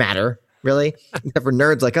doesn't matter really, except for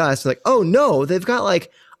nerds like us. Like, oh no, they've got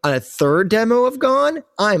like a third demo of Gone.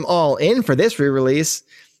 I'm all in for this re-release.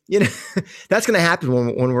 That's going to happen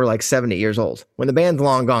when we're like 70 years old. When the band's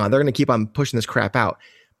long gone, they're going to keep on pushing this crap out.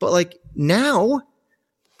 But like now,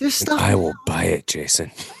 there's stuff. I will buy it,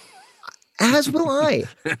 Jason. As will I.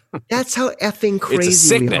 That's how effing crazy it's a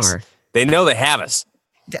sickness. We are. They know they have us.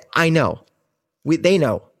 I know. They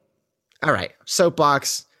know. All right.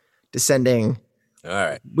 Soapbox descending. All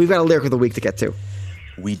right. We've got a lyric of the week to get to.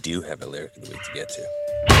 We do have a lyric of the week to get to.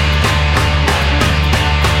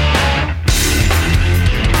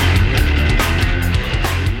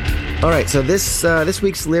 All right, so this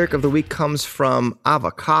week's lyric of the week comes from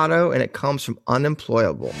Avocado, and it comes from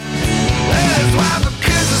Unemployable.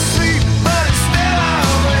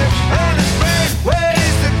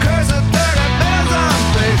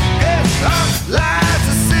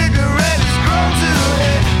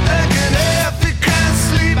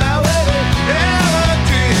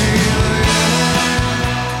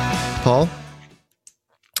 Paul,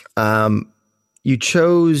 you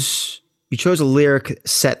chose a lyric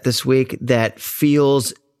set this week that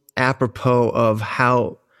feels apropos of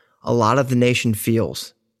how a lot of the nation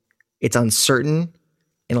feels. It's uncertain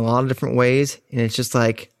in a lot of different ways, and it's just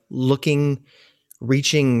like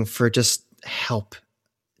reaching for just help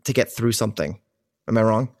to get through something. Am I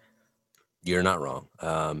wrong? You're not wrong.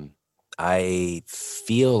 I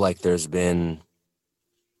feel like there's been,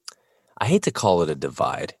 I hate to call it a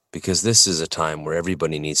divide, because this is a time where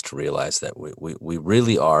everybody needs to realize that we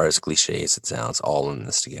really are, as cliche as it sounds, all in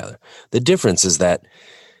this together. The difference is that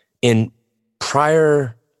in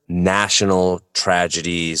prior national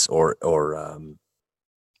tragedies or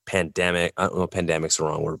pandemic, I don't know, pandemic's the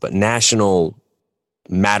wrong word, but national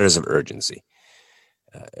matters of urgency.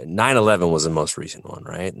 9/11 was the most recent one,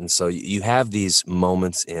 right? And so you have these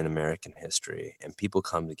moments in American history and people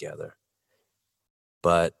come together.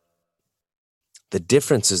 But the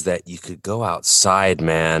difference is that you could go outside,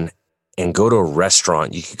 man, and go to a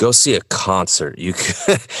restaurant. You could go see a concert. You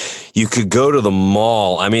could go to the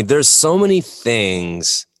mall. I mean, there's so many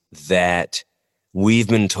things that we've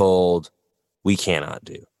been told we cannot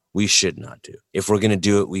do. We should not do. If we're going to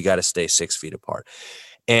do it, we got to stay 6 feet apart.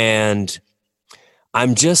 And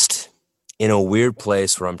I'm just in a weird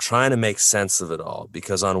place where I'm trying to make sense of it all,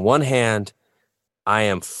 because on one hand, I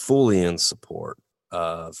am fully in support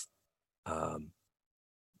of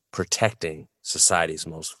protecting society's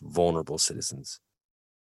most vulnerable citizens.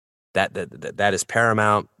 That is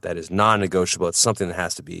paramount. That is non-negotiable. It's something that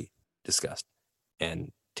has to be discussed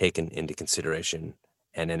and taken into consideration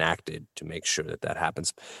and enacted to make sure that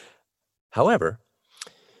happens. However,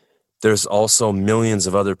 there's also millions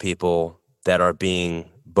of other people that are being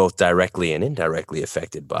both directly and indirectly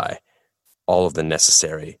affected by all of the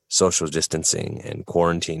necessary social distancing and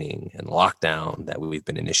quarantining and lockdown that we've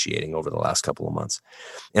been initiating over the last couple of months.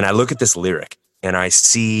 And I look at this lyric and I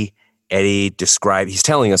see Eddie he's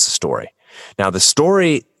telling us a story. Now, the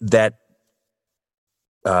story that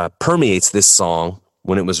permeates this song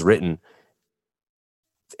when it was written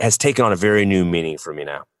has taken on a very new meaning for me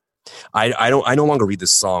now. I no longer read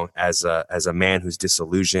this song as a man who's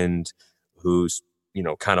disillusioned, who's,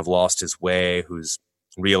 kind of lost his way, who's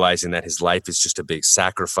realizing that his life is just a big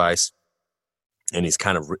sacrifice. And he's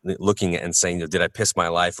kind of looking at and saying, did I piss my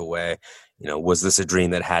life away? Was this a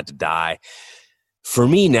dream that had to die? For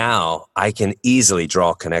me now, I can easily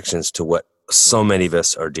draw connections to what so many of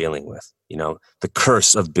us are dealing with. The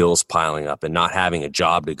curse of bills piling up and not having a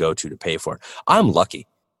job to go to pay for it. I'm lucky.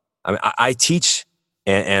 I mean, I teach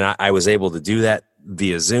and I was able to do that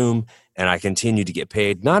via Zoom, and I continue to get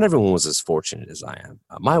paid. Not everyone was as fortunate as I am.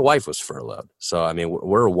 My wife was furloughed. So, I mean,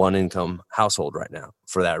 we're a one-income household right now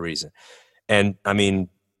for that reason. And, I mean,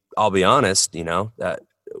 I'll be honest,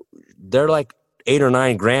 they're like $8 or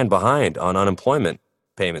 $9 grand behind on unemployment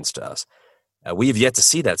payments to us. We have yet to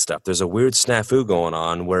see that stuff. There's a weird snafu going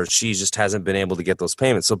on where she just hasn't been able to get those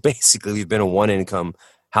payments. So basically, we've been a one-income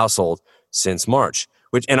household since March.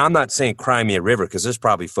 And I'm not saying cry me a river, because there's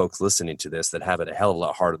probably folks listening to this that have it a hell of a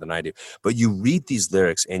lot harder than I do. But you read these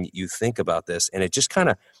lyrics and you think about this, and it just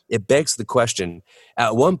it begs the question: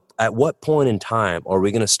 at what point in time are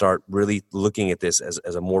we going to start really looking at this as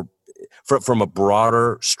a more from a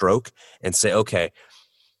broader stroke and say, okay,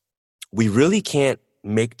 we really can't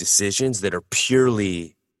make decisions that are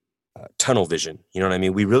purely tunnel vision. You know what I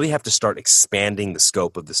mean? We really have to start expanding the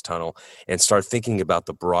scope of this tunnel and start thinking about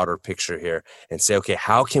the broader picture here and say, okay,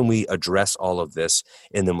 how can we address all of this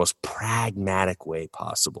in the most pragmatic way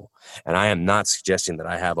possible? And I am not suggesting that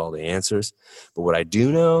I have all the answers, but what I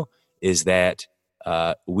do know is that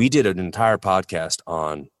we did an entire podcast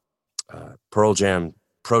on Pearl Jam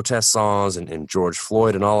protest songs and George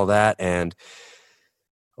Floyd and all of that. And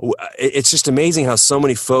it's just amazing how so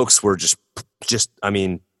many folks were just, I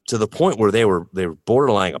mean, to the point where they were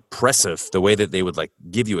borderline oppressive, the way that they would like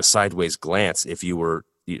give you a sideways glance if you were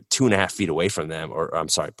 2.5 feet away from them, or I'm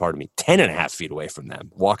sorry, pardon me, 10.5 feet away from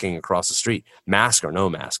them, walking across the street, mask or no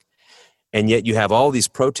mask. And yet you have all these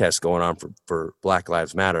protests going on for Black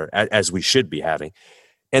Lives Matter, as we should be having.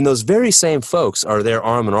 And those very same folks are there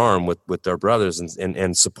arm in arm with their brothers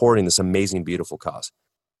and supporting this amazing, beautiful cause.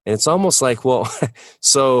 And it's almost like, well,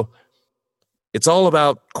 so it's all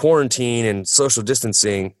about quarantine and social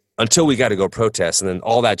distancing until we got to go protest. And then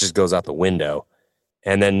all that just goes out the window.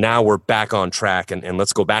 And then now we're back on track and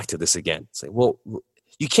let's go back to this again. It's like, well,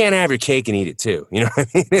 you can't have your cake and eat it too. You know what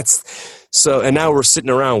I mean? And now we're sitting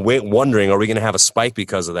around wondering, are we going to have a spike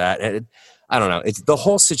because of that? And I don't know. The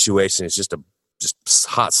whole situation is just a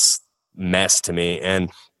hot mess to me. And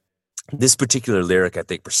this particular lyric, I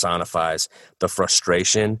think, personifies the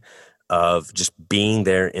frustration of just being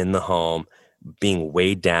there in the home, being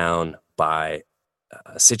weighed down by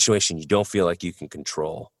a situation you don't feel like you can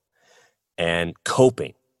control, and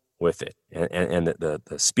coping with it. And the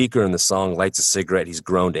speaker in the song lights a cigarette he's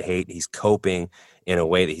grown to hate. He's coping in a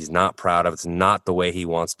way that he's not proud of. It's not the way he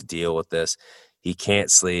wants to deal with this. He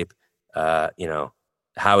can't sleep.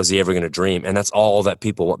 How is he ever going to dream? And that's all that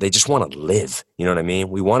people want. They just want to live. You know what I mean?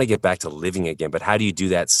 We want to get back to living again. But how do you do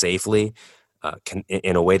that safely,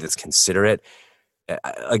 in a way that's considerate?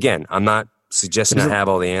 Again, I'm not suggesting I have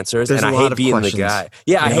all the answers. And I hate being the guy.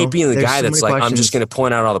 Yeah, I hate being the guy that's like, I'm just going to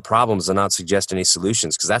point out all the problems and not suggest any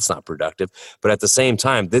solutions, because that's not productive. But at the same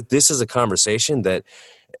time, this is a conversation that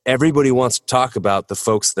everybody wants to talk about, the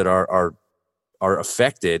folks that are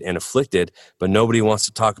affected and afflicted, but nobody wants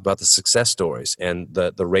to talk about the success stories and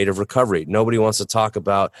the rate of recovery. Nobody wants to talk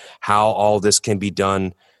about how all this can be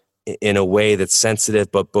done in a way that's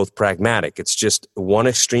sensitive but both pragmatic. It's just one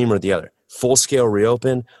extreme or the other. Full-scale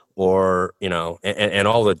reopen, or, and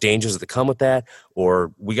all the dangers that come with that,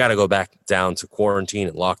 or we got to go back down to quarantine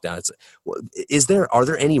and lockdown. Are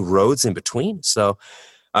there any roads in between? So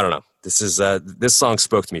I don't know. This song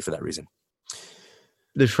spoke to me for that reason.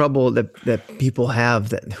 The trouble that people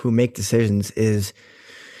have who make decisions is,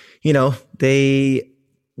 they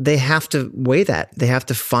have to weigh that. They have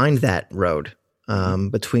to find that road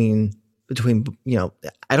between between,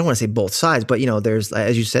 I don't want to say both sides, but there's,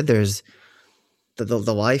 as you said, there's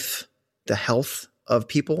the life, the health of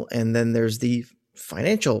people, and then there's the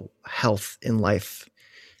financial health in life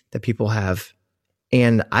that people have.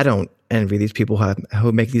 And I don't envy these people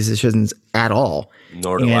who make these decisions at all.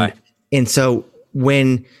 Nor do I. And so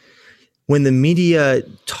when the media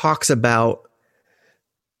talks about,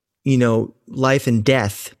 life and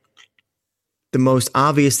death, the most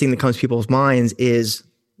obvious thing that comes to people's minds is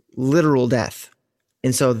literal death.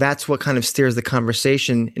 And so that's what kind of steers the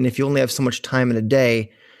conversation. And if you only have so much time in a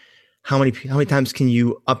day, how many times can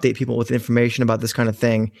you update people with information about this kind of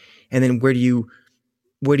thing? And then where do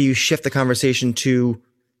you shift the conversation to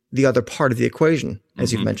the other part of the equation,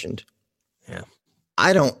 as you've mentioned? Yeah.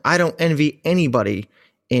 I don't envy anybody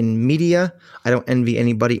in media. I don't envy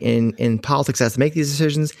anybody in politics that has to make these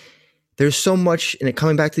decisions. There's so much, and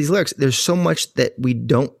coming back to these lyrics, there's so much that we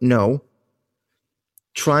don't know,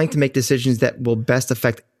 trying to make decisions that will best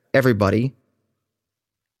affect everybody.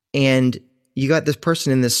 And you got this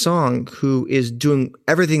person in this song who is doing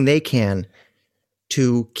everything they can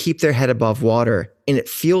to keep their head above water. And it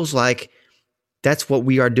feels like that's what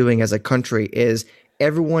we are doing as a country, is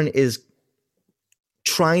everyone is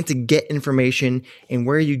trying to get information. And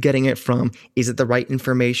where are you getting it from? Is it the right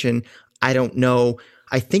information? I don't know.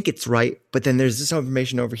 I think it's right, but then there's this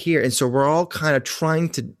information over here. And so we're all kind of trying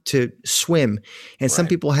to swim. And some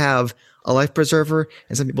people have a life preserver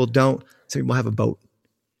and some people don't. Some people have a boat.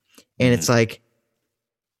 And it's like,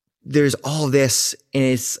 there's all this.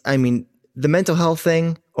 And the mental health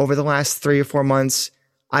thing over the last 3 or 4 months,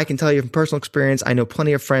 I can tell you from personal experience, I know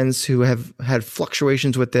plenty of friends who have had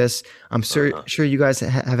fluctuations with this. I'm sure you guys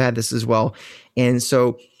have had this as well. And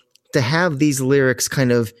so to have these lyrics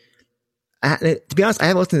kind of, to be honest, I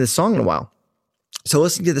haven't listened to this song in a while. So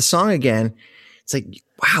listening to the song again, it's like,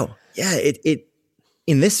 wow, yeah,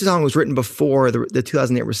 and this song was written before the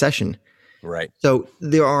 2008 recession. Right. So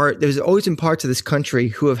there's always been parts of this country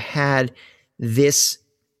who have had this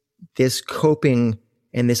coping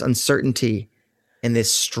and this uncertainty and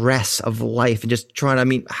this stress of life and just trying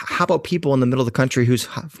to, how about people in the middle of the country whose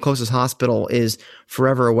closest hospital is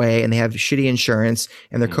forever away and they have shitty insurance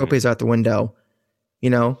and their copays are out the window,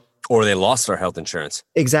 Or they lost their health insurance.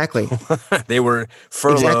 Exactly. They were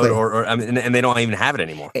furloughed and they don't even have it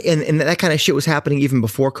anymore. And that kind of shit was happening even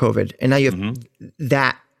before COVID. And now you have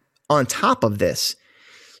that on top of this.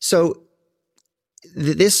 So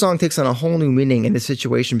this song takes on a whole new meaning in this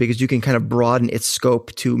situation because you can kind of broaden its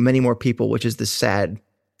scope to many more people, which is the sad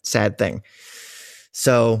thing.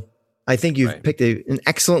 So I think you've picked an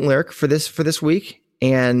excellent lyric for this week.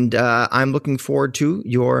 And I'm looking forward to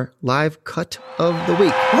your live cut of the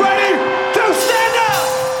week. Ready to stand up!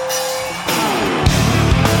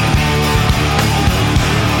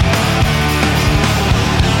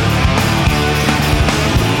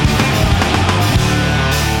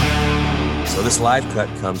 So this live cut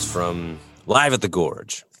comes from Live at the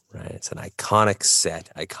Gorge, right? It's an iconic set,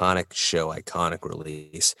 iconic show, iconic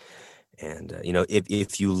release. And,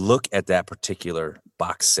 if you look at that particular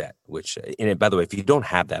box set, which, by the way, if you don't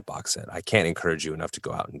have that box set, I can't encourage you enough to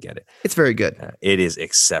go out and get it. It's very good. It is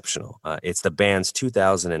exceptional. It's the band's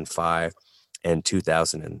 2005 and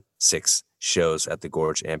 2006 shows at the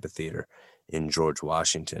Gorge Amphitheater in George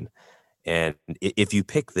Washington. And if you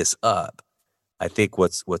pick this up, I think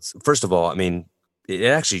what's first of all, it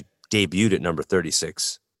actually debuted at number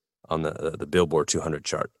 36 on the Billboard 200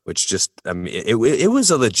 chart, which just, it was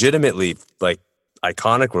a legitimately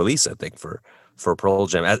iconic release, I think, for Pearl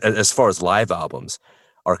Jam as far as live albums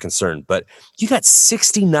are concerned. But you got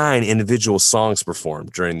 69 individual songs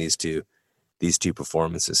performed during these two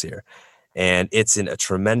performances here, and it's a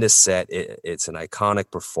tremendous set. It's an iconic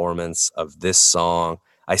performance of this song.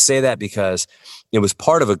 I say that because it was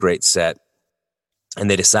part of a great set, and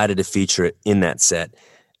they decided to feature it in that set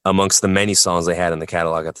amongst the many songs they had in the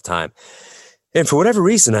catalog at the time. And for whatever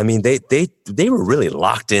reason, they were really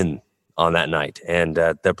locked in on that night. And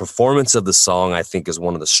the performance of the song, I think, is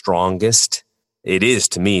one of the strongest. It is,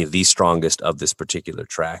 to me, the strongest of this particular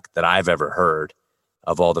track that I've ever heard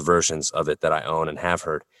of all the versions of it that I own and have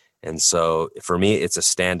heard. And so for me, it's a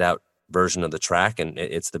standout version of the track, and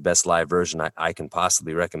it's the best live version I can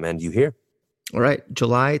possibly recommend you hear. All right.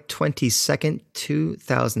 July 22nd,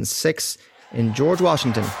 2006 in George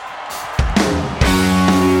Washington.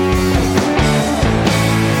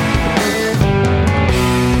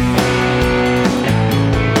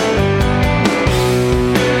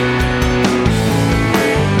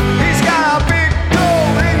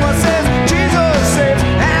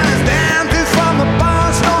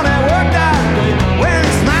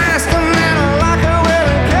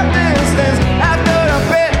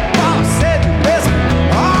 Say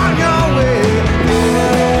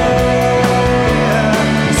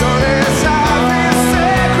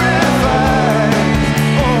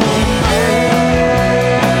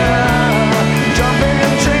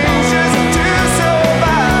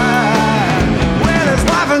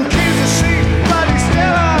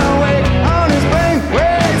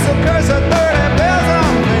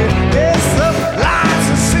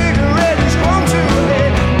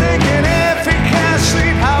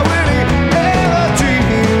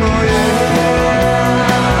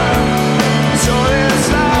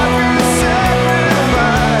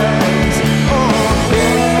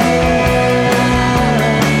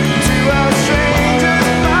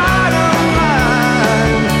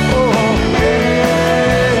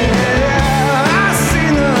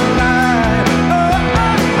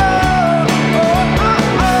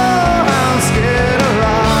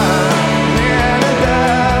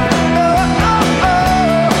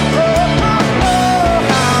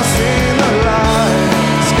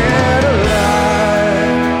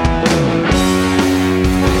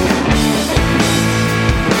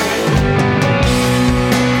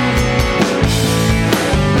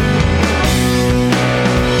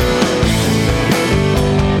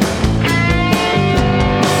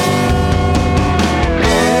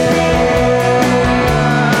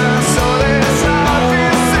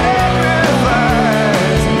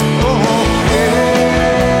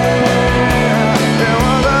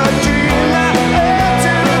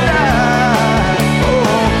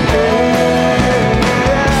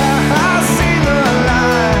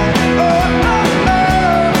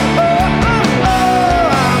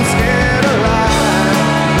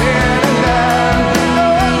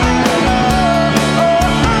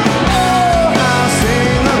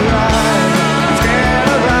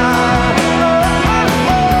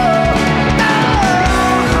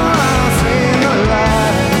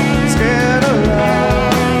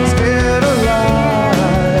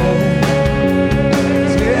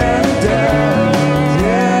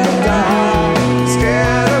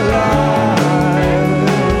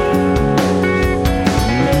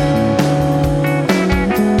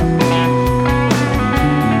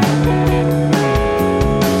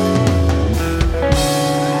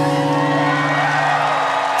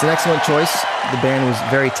excellent choice. The band was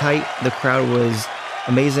very tight. The crowd was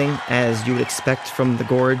amazing, as you would expect from The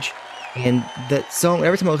Gorge. And that song,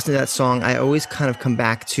 every time I listen to that song, I always kind of come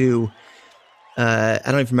back to, I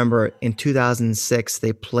don't even remember, in 2006,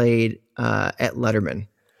 they played at Letterman.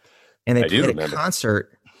 And they played a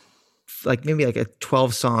concert, like maybe like a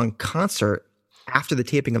 12-song concert after the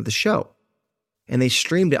taping of the show. And they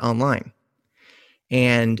streamed it online.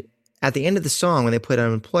 And at the end of the song, when they played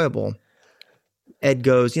Unemployable, Ed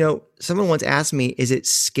goes, someone once asked me, is it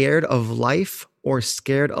Scared of Life or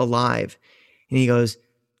Scared Alive? And he goes,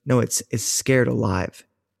 no, it's Scared Alive.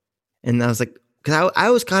 And I was like, because I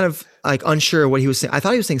was kind of like unsure what he was saying. I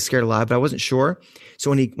thought he was saying Scared Alive, but I wasn't sure. So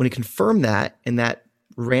when he confirmed that in that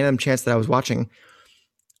random chance that I was watching,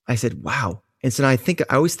 I said, wow. And so now I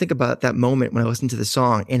always think about that moment when I listen to the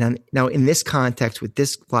song. And now in this context, with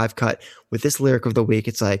this live cut, with this lyric of the week,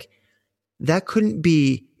 it's like, that couldn't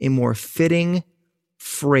be a more fitting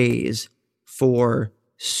phrase for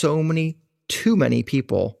too many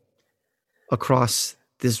people across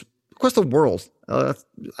the world.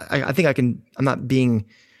 I think I'm not being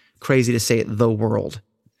crazy to say the world.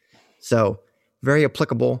 So very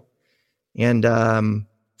applicable. And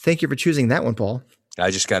thank you for choosing that one, Paul. I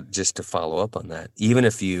just to follow up on that. Even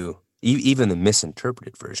if even the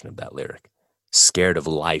misinterpreted version of that lyric, Scared of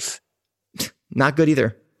Life. Not good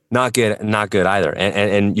either. Not good either.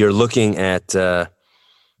 And you're looking at a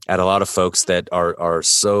lot of folks that are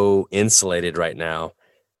so insulated right now,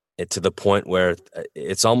 to the point where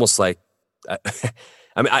it's almost like,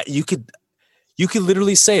 you could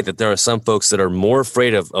literally say that there are some folks that are more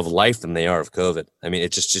afraid of life than they are of COVID. I mean,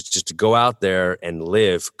 it's just to go out there and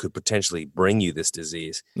live could potentially bring you this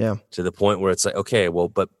disease. Yeah. To the point where it's like, okay, well,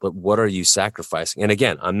 but what are you sacrificing? And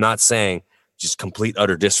again, I'm not saying just complete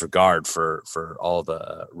utter disregard for all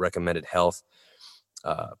the recommended health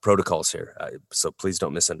protocols here. So please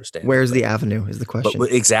don't misunderstand. Where's the avenue is the question.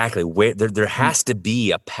 But exactly. Where there has to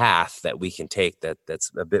be a path that we can take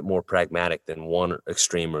that's a bit more pragmatic than one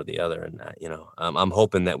extreme or the other. And I'm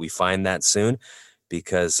hoping that we find that soon,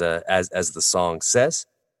 because as the song says,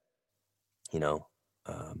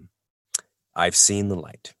 I've seen the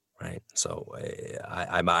light, right? So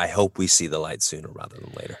I hope we see the light sooner rather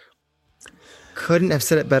than later. Couldn't have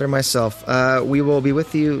said it better myself. We will be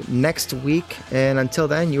with you next week. And until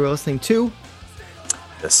then, you are listening to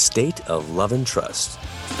The State of Love and Trust.